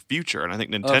obsessed with the future. And I think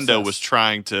Nintendo was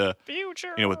trying to, you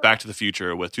know, with Back to the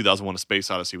Future, with 2001: A Space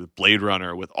Odyssey, with Blade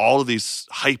Runner, with all of these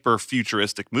hyper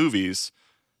futuristic movies,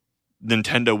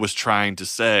 Nintendo was trying to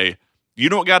say, you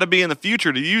don't got to be in the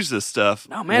future to use this stuff.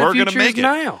 No, man, we're future gonna make is it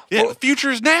now. Yeah, the future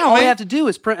is now. All man. you have to do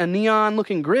is print a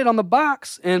neon-looking grid on the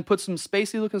box and put some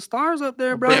spacey-looking stars up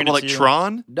there, bro. Yeah, well, like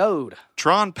Tron, Dude.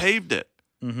 Tron paved it.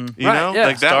 Mm-hmm. You Right, know, yeah.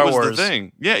 like that Star was Wars. the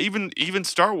thing. Yeah, even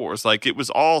Star Wars, like it was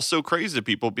all so crazy to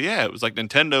people. But yeah, it was like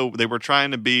Nintendo. They were trying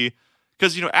to be,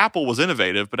 because you know Apple was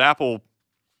innovative, but Apple,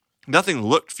 nothing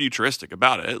looked futuristic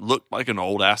about it. It looked like an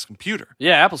old ass computer.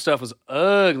 Yeah, Apple stuff was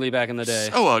ugly back in the day.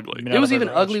 So ugly. It was even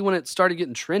ugly when it started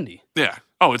getting trendy. Yeah.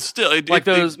 Oh, it's still Like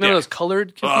those, remember those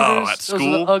colored computers? Oh, at Those are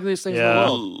school? the ugliest things in the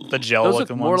world. The gel Those look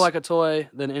looking more ones. like a toy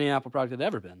than any Apple product had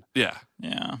ever been. Yeah.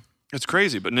 Yeah. It's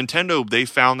crazy, but Nintendo, they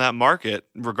found that market,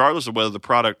 regardless of whether the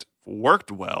product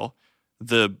worked well.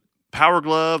 The Power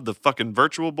Glove, the fucking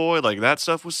Virtual Boy, like that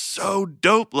stuff was so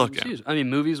dope It was looking. huge. I mean,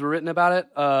 movies were written about it.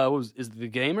 Is it The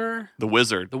Gamer? The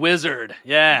Wizard The Wizard,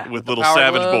 yeah. with The little Power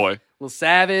Savage Glove, Boy. Little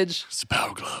Savage. It's the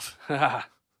Power Glove. That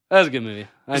was a good movie.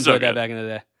 I So enjoyed that good. back in the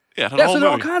day. Yeah, the Yeah, whole so there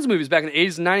were all movie. kinds of movies back in the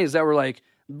 80s and 90s that were like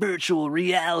virtual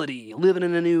reality, living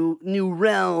in a new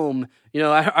realm. You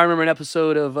know, I remember an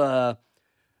episode of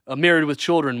Married with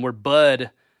Children where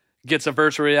Bud gets a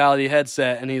virtual reality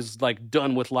headset and he's like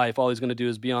done with life. All he's going to do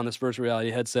is be on this virtual reality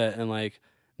headset and like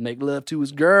make love to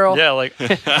his girl. Yeah, like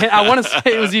And I want to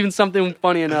say it was even something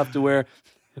funny enough to where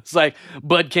it's like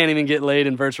Bud can't even get laid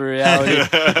in virtual reality.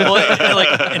 well, and,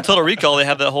 like in Total Recall, they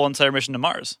have that whole entire mission to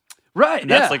Mars. Right,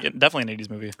 And that's yeah. like definitely an 80s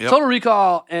movie. Yep. Total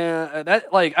Recall and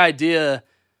that like idea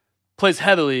plays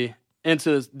heavily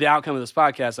into the outcome of this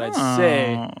podcast, I'd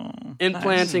say.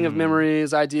 Implanting of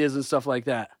memories, ideas, and stuff like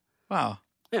that. Wow.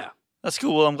 Yeah. That's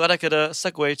cool. Well, I'm glad I could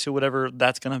segue to whatever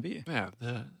that's going to be. Yeah,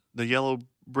 the yellow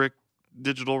brick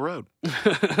digital road. Oh,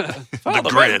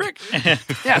 the red grid. brick.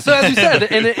 Yeah, so as you said,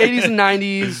 in the 80s and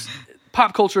 90s,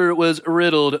 pop culture was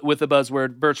riddled with the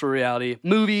buzzword virtual reality.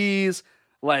 Movies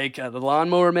like The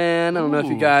Lawnmower Man. I don't know if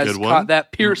you guys good one. caught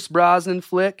that Pierce Brosnan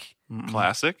flick.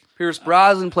 Classic. Pierce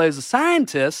Brosnan plays a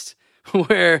scientist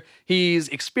where he's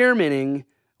experimenting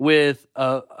with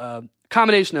a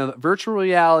combination of virtual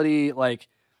reality, like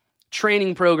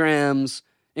training programs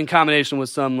in combination with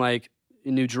some like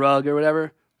new drug or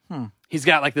whatever. He's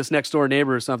got like this next door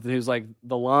neighbor or something who's like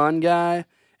the lawn guy.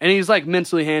 And he's like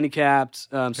mentally handicapped,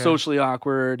 socially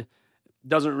awkward,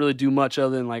 doesn't really do much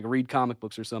other than like read comic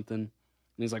books or something. And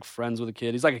he's like friends with a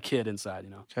kid. He's like a kid inside, you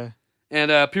know. Okay.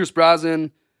 And Pierce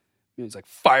Brosnan, he's like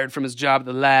fired from his job at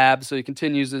the lab, so he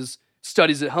continues his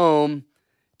studies at home.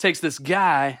 Takes this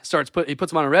guy, he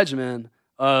puts him on a regimen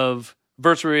of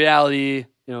virtual reality,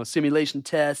 simulation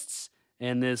tests,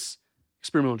 and this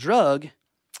experimental drug.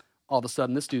 All of a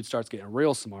sudden, this dude starts getting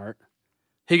real smart.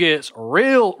 He gets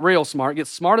real smart, gets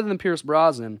smarter than Pierce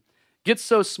Brosnan, gets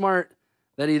so smart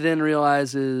that he then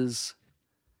realizes,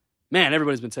 man,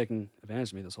 everybody's been taking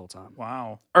advantage of me this whole time.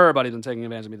 Wow. Everybody's been taking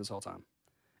advantage of me this whole time.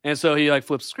 And so he like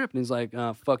flips the script and he's like,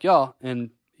 fuck y'all.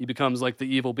 And he becomes like the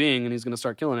evil being and he's going to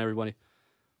start killing everybody.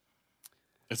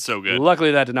 It's so good.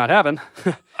 Luckily, that did not happen.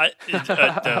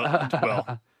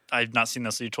 Well, I've not seen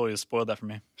this, so you totally spoiled that for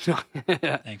me.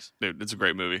 Thanks. Dude, it's a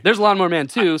great movie. There's Lawnmower Man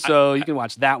 2, so you can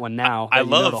watch that one now. I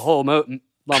love the whole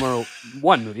Lawnmower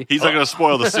 1 movie. He's not going to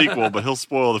spoil the sequel, but he'll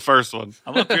spoil the first one.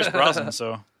 I love Pierce Brosnan,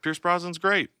 so. Pierce Brosnan's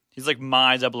great. He's like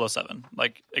my 007.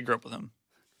 Like, I grew up with him.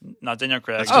 Not Daniel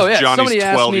Craig. That's just Johnny's somebody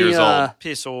 12 years old.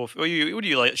 Piss off. What do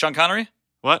you like? Sean Connery?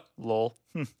 What? Lol.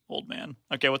 Old man.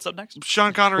 Okay, what's up next?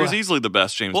 Sean Connery is easily the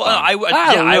best James Bond. I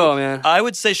don't know, man. I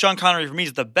would say Sean Connery for me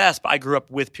is the best, but I grew up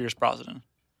with Pierce Brosnan.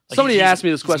 Like, somebody asked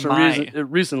me this question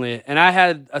recently, and I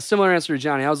had a similar answer to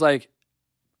Johnny. I was like,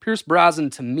 Pierce Brosnan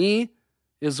to me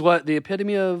is what the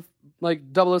epitome of like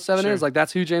 007 is. Like,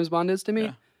 that's who James Bond is to me.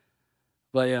 Yeah.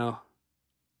 But,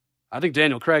 I think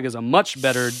Daniel Craig is a much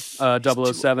better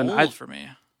 007. Too old for me.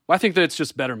 I think that it's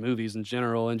just better movies in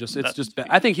general, and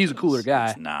I think he's a cooler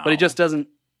guy, but he just doesn't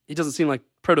seem like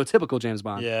prototypical James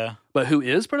Bond. Yeah. But who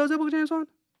is prototypical James Bond?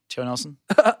 Theo Nelson.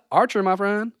 Archer, my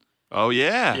friend. Oh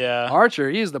yeah. Yeah. Archer,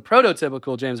 he's the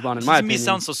prototypical James Bond in my opinion. He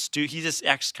sounds so stupid. He just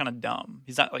acts kind of dumb.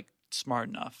 He's not like smart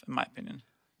enough, in my opinion.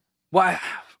 Why?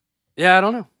 Yeah, I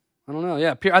don't know.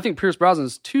 Yeah, I think Pierce Brosnan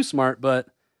is too smart, but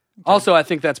also I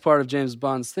think that's part of James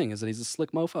Bond's thing is that he's a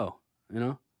slick mofo.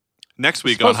 Next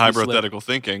week on Hypothetical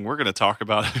Thinking, we're going to talk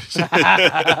about who's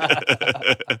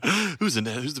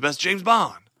the best James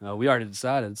Bond. We already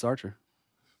decided it's Archer.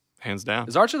 Hands down.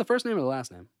 Is Archer the first name or the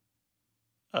last name?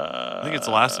 I think it's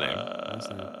the last name. I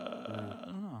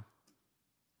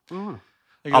don't know.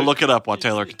 I'll look it up while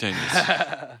Taylor continues.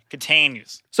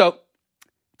 Continues. So,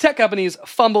 tech companies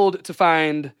fumbled to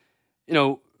find,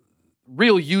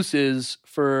 real uses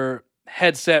for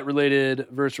headset-related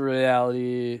virtual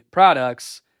reality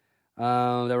products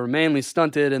that were mainly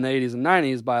stunted in the 80s and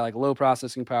 90s by like low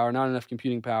processing power, not enough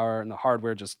computing power, and the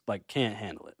hardware just like can't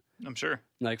handle it. I'm sure.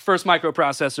 Like first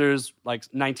microprocessors, like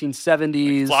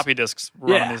 1970s. Like floppy disks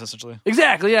were on these essentially.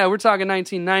 Exactly, yeah. We're talking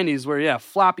 1990s where, the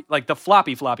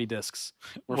floppy disks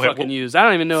were fucking used. I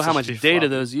don't even know how much data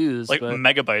those use. Like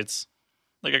megabytes.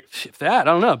 If that,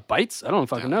 I don't know. Bytes? I don't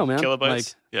fucking know, man.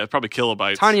 Kilobytes? Probably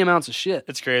kilobytes. Tiny amounts of shit.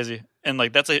 It's crazy. And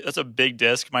like that's a big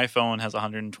disk. My phone has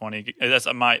 120. That's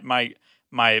my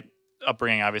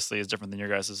upbringing obviously is different than your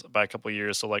guys's by a couple of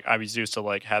years. So like I was used to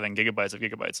like having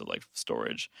gigabytes of like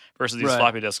storage versus these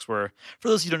floppy disks where, for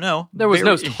those of you who don't know, there was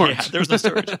no storage. Yeah, there was no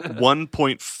storage.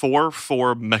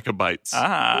 1.44 megabytes.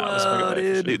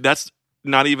 That's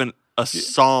not even a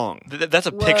song. That's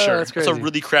a picture. That's a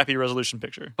really crappy resolution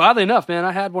picture. Oddly enough, man,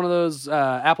 I had one of those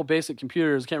Apple Basic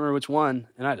computers. Can't remember which one,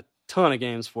 and I had a ton of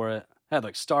games for it. I had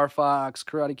like Star Fox,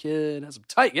 Karate Kid. Had some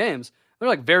tight games. They're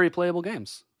like very playable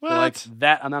games. What? For like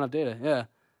that amount of data. Yeah.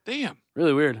 Damn.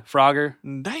 Really weird. Frogger.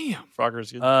 Damn.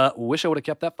 Frogger's good. Wish I would have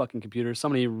kept that fucking computer.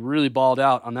 Somebody really balled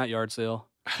out on that yard sale.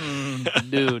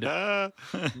 Dude. Yeah,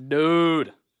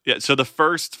 so the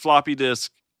first floppy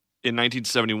disk in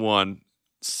 1971,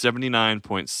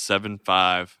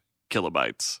 79.75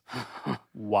 kilobytes.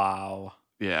 Wow.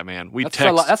 Yeah, man. That's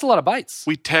a lot of bytes.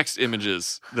 We text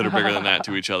images that are bigger than that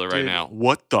to each other right now.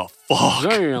 What the fuck?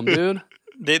 Damn, dude.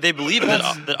 They believe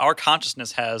that our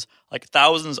consciousness has like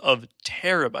thousands of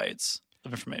terabytes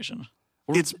of information.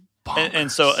 It's bonkers.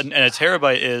 And so a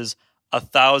terabyte is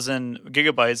 1,000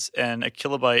 gigabytes, and a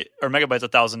kilobyte or megabytes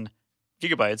 1,000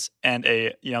 gigabytes, and you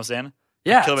know what I'm saying?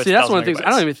 Yeah, see, that's one of the things.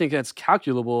 I don't even think that's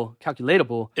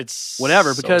calculatable. It's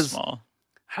whatever so because small.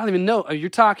 I don't even know. You're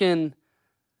talking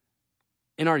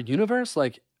in our universe,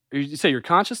 like you say, your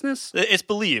consciousness. It's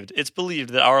believed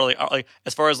that our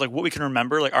as far as like what we can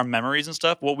remember, like our memories and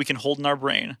stuff, what we can hold in our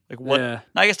brain, like what. Yeah.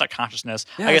 I guess not consciousness.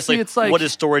 Yeah, I guess it's like what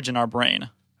is storage in our brain.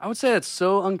 I would say it's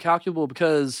so uncalculable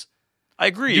because I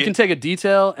agree. You can take a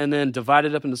detail and then divide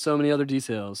it up into so many other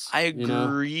details. I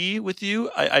agree with you.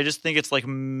 I just think it's like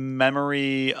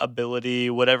memory ability,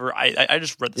 whatever. I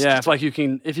just read this. Yeah,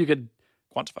 if you could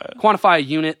quantify a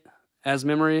unit as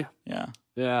memory.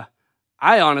 Yeah.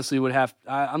 I honestly would have.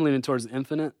 I'm leaning towards the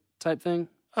infinite type thing.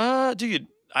 Dude,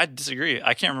 I disagree.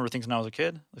 I can't remember things when I was a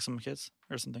kid, like some kids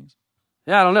or some things.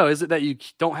 Yeah, I don't know. Is it that you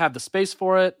don't have the space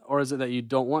for it, or is it that you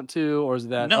don't want to, or is it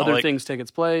that other things take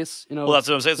its place? You know, well, that's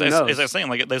what I'm saying. As I'm saying,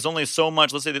 like there's only so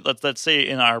much. Let's say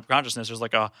in our consciousness, there's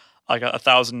like a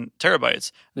 1,000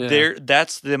 terabytes. Yeah.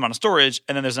 That's the amount of storage,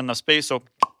 and then there's enough space. So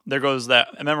there goes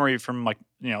that memory from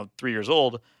 3 years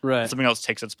old. Right. Something else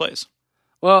takes its place.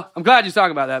 Well, I'm glad you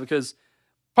talk about that because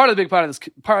part of the big part of this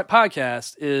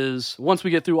podcast is once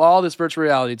we get through all this virtual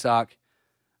reality talk,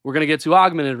 we're going to get to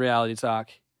augmented reality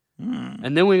talk.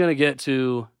 And then we're going to get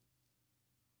to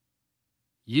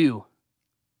you.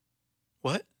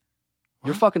 What?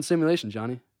 Your fucking simulation,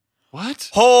 Johnny. What?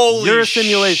 Holy You're a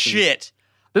simulation. shit.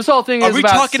 This whole thing Are is we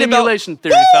about talking simulation about...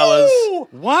 theory, fellas.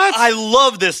 What? I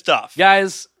love this stuff.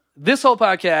 Guys, this whole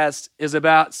podcast is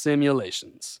about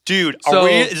simulations. Dude,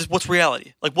 what's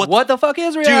reality? Like what the fuck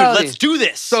is reality? Dude, let's do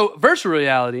this. So virtual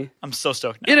reality, I'm so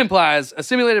stoked now. it implies a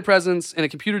simulated presence in a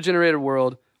computer-generated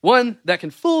world, one that can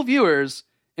fool viewers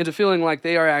into feeling like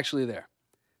they are actually there.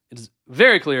 It is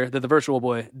very clear that the virtual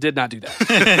boy did not do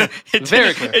that.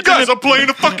 Very clear. Guys, I'm playing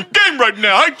a fucking game right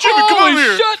now. Hey, Jimmy, come over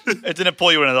here. Shut. It didn't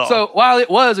pull you in at all. So while it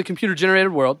was a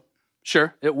computer-generated world,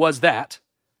 sure, it was that.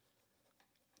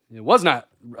 It was not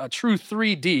a true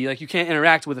 3D. Like, you can't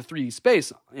interact with a 3D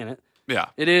space in it. Yeah.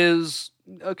 It is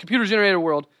a computer-generated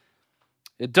world.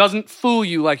 It doesn't fool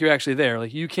you like you're actually there.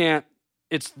 Like, you can't...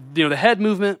 It's, the head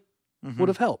movement would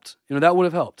have helped. That would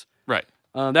have helped. Right.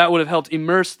 That would have helped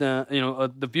immerse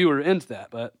the viewer into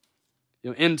that, but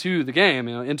into the game,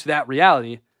 into that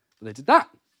reality. But they did not.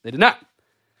 They did not.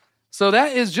 So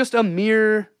that is just a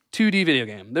mere 2D video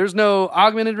game. There's no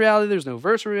augmented reality. There's no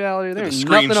virtual reality. There's the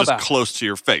screen's nothing just about close to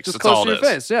your face. just That's close all to it your is.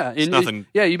 face. Yeah, It's nothing.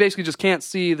 You basically just can't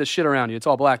see the shit around you. It's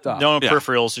all blacked off. No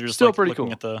peripherals. So you're just Still like pretty looking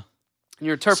cool. at the. And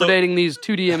you're interpreting these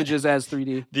 2D images as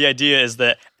 3D. The idea is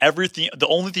that the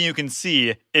only thing you can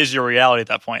see is your reality at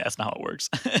that point. That's not how it works.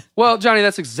 Well, Johnny,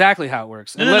 that's exactly how it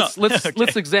works. And No.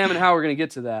 let's examine how we're going to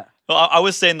get to that. Well, I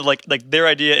was saying that like their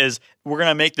idea is we're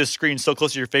gonna make this screen so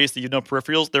close to your face that you have no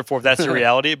peripherals. Therefore, that's your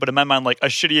reality. But in my mind, like a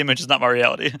shitty image is not my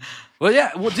reality. Well,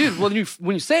 yeah. Well, dude, when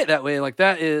you say it that way, like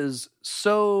that is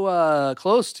so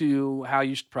close to how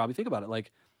you should probably think about it.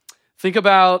 Like, think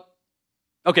about,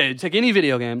 okay, take any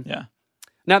video game. Yeah.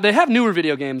 Now, they have newer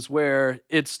video games where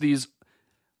it's these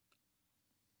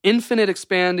infinite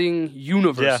expanding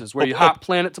universes where you hop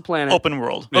planet to planet. Open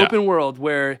world. Open world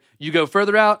where you go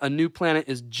further out, a new planet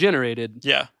is generated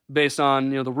based on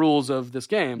the rules of this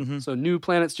game. Mm-hmm. So new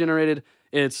planets generated,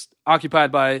 it's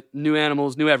occupied by new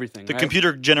animals, new everything. The right?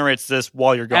 computer generates this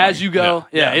while you're going. As you go,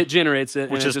 it generates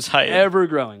it. Which and is it's just tight. ever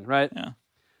growing, right? Yeah.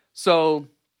 So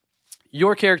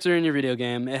your character in your video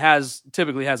game,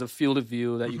 typically has a field of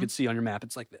view that you could see on your map.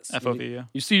 It's like this. FOV, yeah.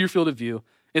 You see your field of view.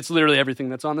 It's literally everything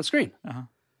that's on the screen. Uh-huh.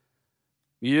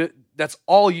 That's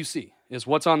all you see is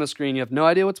what's on the screen. You have no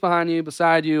idea what's behind you,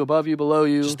 beside you, above you, below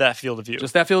you. Just that field of view.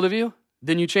 Just that field of view.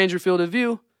 Then you change your field of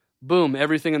view. Boom.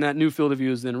 Everything in that new field of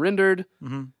view is then rendered.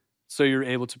 Mm-hmm. So you're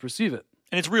able to perceive it.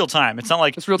 And it's real time. It's not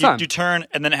like it's real time. You turn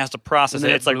and then it has to process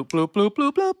it. It's like bloop, bloop, bloop,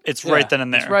 bloop, bloop. It's right then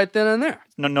and there. It's right then and there.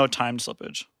 No timed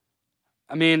slippage.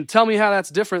 I mean, tell me how that's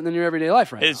different than your everyday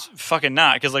life right It's fucking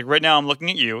not. Because like right now I'm looking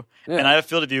at you and I have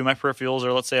field of view. My peripherals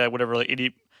are, let's say, whatever, like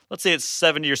 80, let's say it's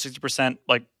 70 or 60%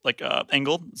 like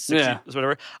angled, 60,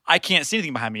 whatever. I can't see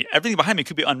anything behind me. Everything behind me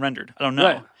could be unrendered. I don't know.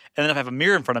 Right. And then if I have a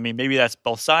mirror in front of me, maybe that's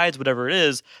both sides, whatever it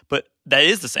is. But that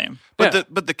is the same. But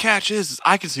the catch is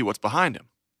I can see what's behind him.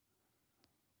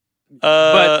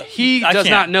 But he does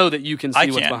not know that you can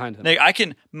see what's behind him. Nick, I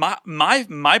can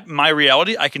my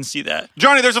reality. I can see that.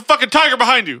 Johnny, there's a fucking tiger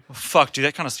behind you. Oh, fuck, dude,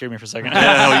 that kind of scared me for a second.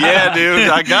 Hell yeah, dude,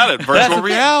 I got it. Virtual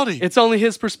reality. It's only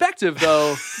his perspective,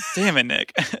 though. Damn it,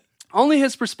 Nick. Only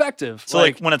his perspective. So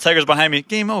like when a tiger's behind me,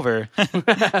 game over.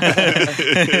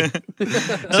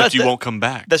 Except you won't come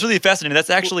back. That's really fascinating. That's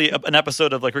actually an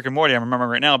episode of like Rick and Morty I'm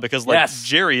remembering right now because like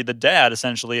Jerry, the dad,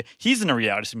 essentially, he's in a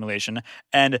reality simulation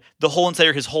and the whole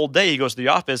entire his whole day he goes to the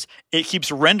office, it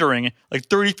keeps rendering like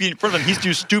 30 feet in front of him. He's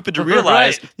too stupid to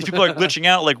realize these people are glitching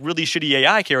out like really shitty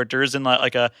AI characters in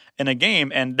like in a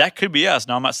game, and that could be us.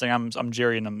 Now I'm not saying I'm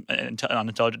Jerry and I'm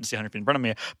unintelligent to see 100 feet in front of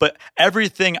me, but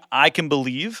everything I can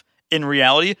believe in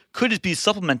reality could be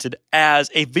supplemented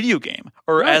as a video game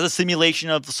or as a simulation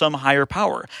of some higher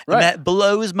power. And that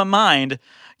blows my mind.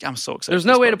 I'm so excited. There's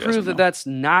no way to prove that that's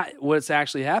not what's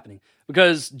actually happening.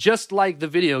 Because just like the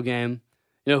video game,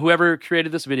 whoever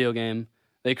created this video game,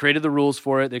 they created the rules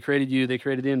for it, they created you, they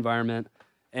created the environment,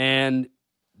 and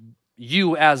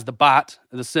you as the bot,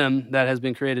 the sim that has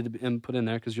been created and put in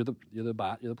there, because you're the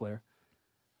bot, you're the player,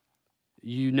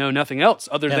 you know nothing else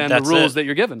other than the rules that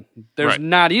you're given. There's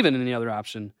not even any other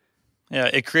option. Yeah,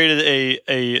 it created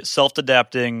a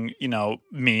self-adapting,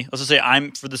 me. Let's just say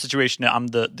for the situation, I'm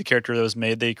the character that was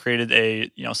made. They created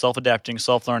a, self-adapting,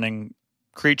 self-learning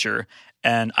creature,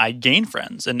 and I gain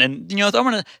friends. And I'm going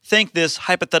to thank this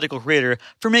hypothetical creator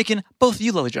for making both of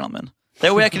you lovely gentlemen.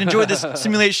 That way I can enjoy this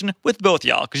simulation with both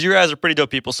y'all, because you guys are pretty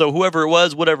dope people. So whoever it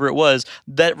was, whatever it was,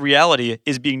 that reality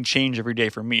is being changed every day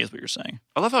for me, is what you're saying.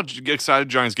 I love how excited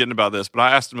Johnny's getting about this, but I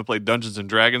asked him to play Dungeons &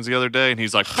 Dragons the other day, and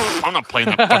he's like, I'm not playing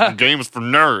that fucking game. It's for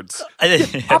nerds.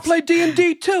 I play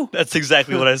D&D too. That's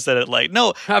exactly what I said it like.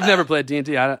 No. I've never played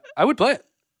D&D. I would play it.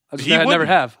 I never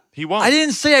have. He won't. I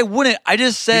didn't say I wouldn't. I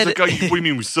just said... He's like, what do you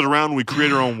mean? We sit around and we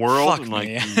create our own world? Fuck and like,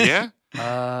 me. yeah?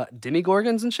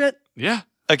 Demigorgons and shit? Yeah.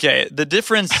 Okay, the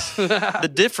difference,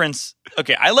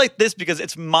 okay, I like this because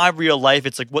it's my real life.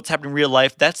 It's like what's happening in real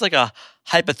life. That's like a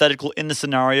hypothetical in the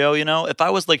scenario, If I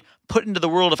was like put into the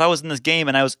world, if I was in this game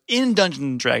and I was in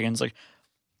Dungeons & Dragons, like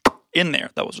in there,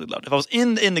 that was really loud. If I was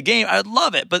in the game, I'd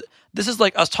love it. But this is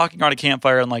like us talking around a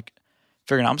campfire and like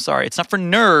figuring out, I'm sorry, it's not for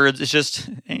nerds. It's just,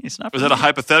 it's not for Was that a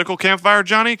hypothetical campfire,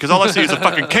 Johnny? Because all I see is a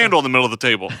fucking candle in the middle of the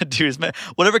table. Dude,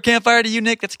 whatever campfire to you,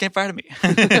 Nick, that's a campfire to me.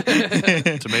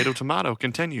 Tomato, tomato,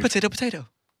 continue. Potato, potato.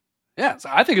 Yeah, so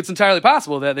I think it's entirely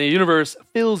possible that the universe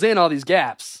fills in all these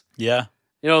gaps. Yeah.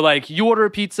 Like you order a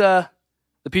pizza,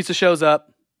 the pizza shows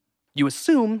up, you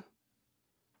assume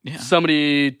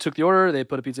somebody took the order, they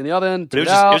put a pizza in the oven, but it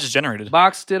was just generated.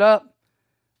 Boxed it up.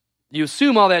 You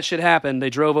assume all that shit happened. They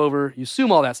drove over. You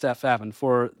assume all that stuff happened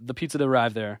for the pizza to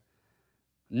arrive there.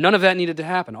 None of that needed to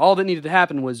happen. All that needed to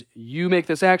happen was you make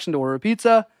this action to order a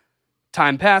pizza.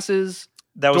 Time passes.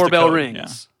 That was doorbell the code,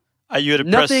 rings. Yeah. You had to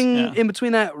nothing press, in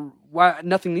between that.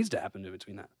 Nothing needs to happen in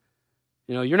between that.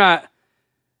 You're not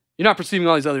perceiving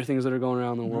all these other things that are going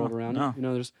around in the world around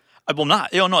you. There's. Well,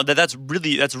 not. No. That's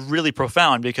really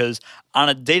profound because on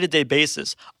a day-to-day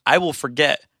basis, I will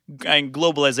forget. And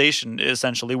globalization,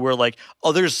 essentially, where like,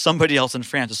 oh, there's somebody else in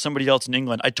France or somebody else in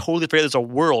England. I totally forget there's a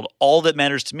world. All that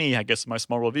matters to me, I guess, in my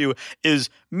small worldview, is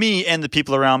me and the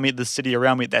people around me, the city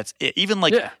around me. That's it. Even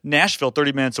like Nashville,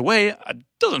 30 minutes away, it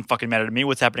doesn't fucking matter to me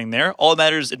what's happening there. All that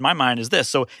matters in my mind is this.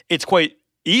 So it's quite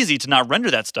easy to not render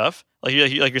that stuff. Like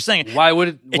you're saying, why would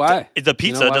it? Why the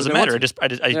pizza doesn't matter?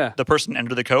 The person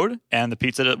entered the code, and the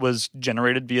pizza that was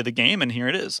generated via the game, and here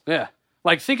it is. Yeah,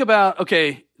 like think about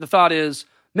the thought is.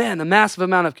 Man, the massive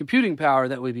amount of computing power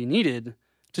that would be needed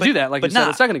to do that, like you said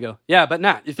a second ago. Yeah, but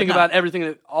not. You think about everything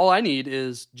that all I need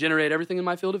is generate everything in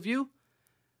my field of view.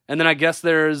 And then I guess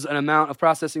there's an amount of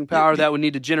processing power that would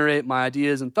need to generate my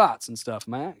ideas and thoughts and stuff.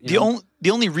 The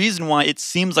only reason why it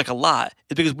seems like a lot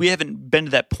is because we haven't been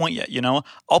to that point yet,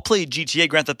 I'll play GTA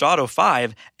Grand Theft Auto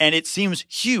 5, and it seems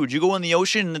huge. You go in the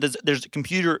ocean, and there's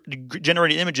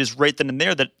computer-generated images right then and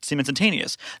there that seem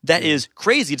instantaneous. That is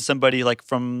crazy to somebody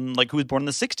from who was born in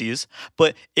the 60s.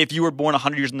 But if you were born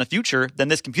 100 years in the future, then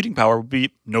this computing power would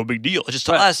be no big deal. It's just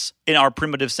to us, in our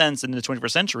primitive sense in the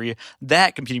 21st century,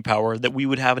 that computing power that we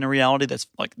would have in a reality that's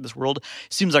like this world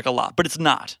seems like a lot, but it's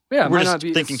not. Yeah, we're just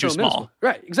thinking too small. Minuscule.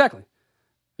 Right, exactly.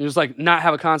 You just not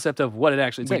have a concept of what it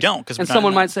actually takes. We don't, because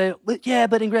someone might say, "Yeah,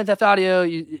 but in Grand Theft Audio,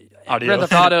 Grand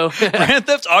Theft Auto, Grand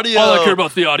Theft Audio, all I care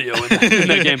about the audio in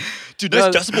that game, dude.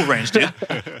 Nice decibel range, dude.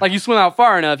 Like you swim out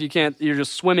far enough, you can't. You're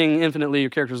just swimming infinitely. Your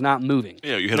character's not moving.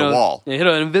 Yeah, you hit a wall. You hit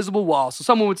an invisible wall. So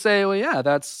someone would say, "Well, yeah,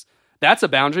 that's a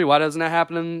boundary. Why doesn't that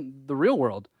happen in the real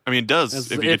world?" I mean, it does.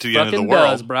 If you get to the end of the world,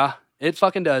 it does, bruh. It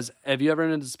fucking does. Have you ever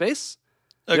been into space?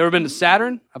 You ever been to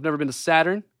Saturn? I've never been to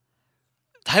Saturn.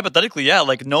 Hypothetically, yeah.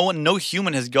 Like no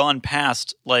human has gone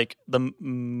past like the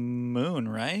moon,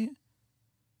 right?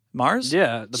 Mars?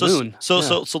 Yeah, the moon.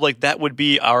 So like that would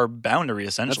be our boundary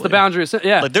essentially. That's the boundary.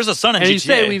 Yeah. Like there's a sun in and GTA. You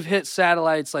say we've hit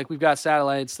satellites, like we've got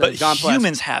satellites that have gone past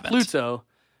humans haven't. Pluto.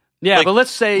 Yeah, but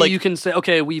let's say you can say,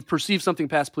 okay, we've perceived something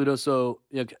past Pluto, so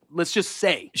let's just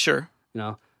say, sure,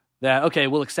 that okay,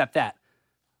 we'll accept that.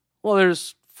 Well,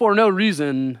 there's for no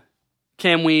reason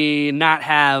can we not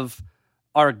have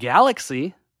our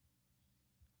galaxy,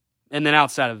 and then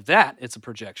outside of that, it's a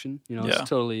projection. It's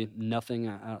totally nothing.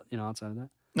 Outside of that.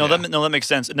 No, that makes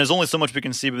sense. And there's only so much we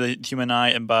can see with the human eye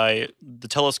and by the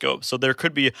telescope. So there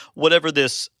could be whatever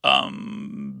this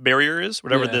barrier is,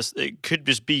 it could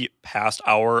just be past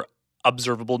our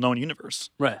observable known universe.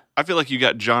 Right. I feel like you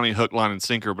got Johnny hook, line, and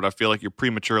sinker, but I feel like you're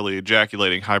prematurely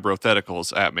ejaculating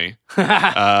hypotheticals at me.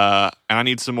 And I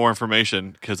need some more information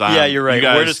because you're right.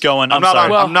 We're just going. I'm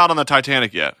not on the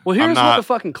Titanic yet. Well, here's what the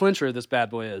fucking clincher of this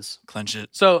bad boy is. Clinch it.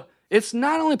 So it's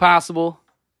not only possible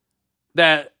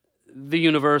that the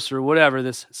universe or whatever,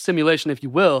 this simulation, if you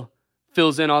will,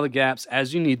 fills in all the gaps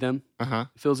as you need them. Uh-huh.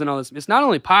 Fills in all this. It's not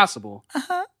only possible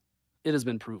It has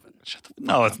been proven.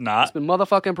 No, it's not. It's been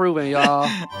motherfucking proven, y'all.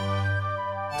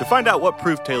 To find out what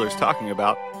proof Taylor's talking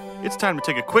about, it's time to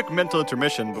take a quick mental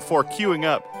intermission before queuing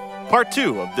up part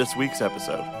 2 of this week's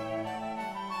episode.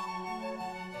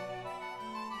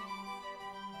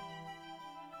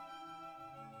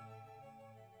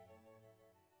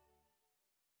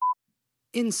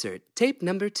 Insert tape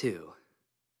number 2.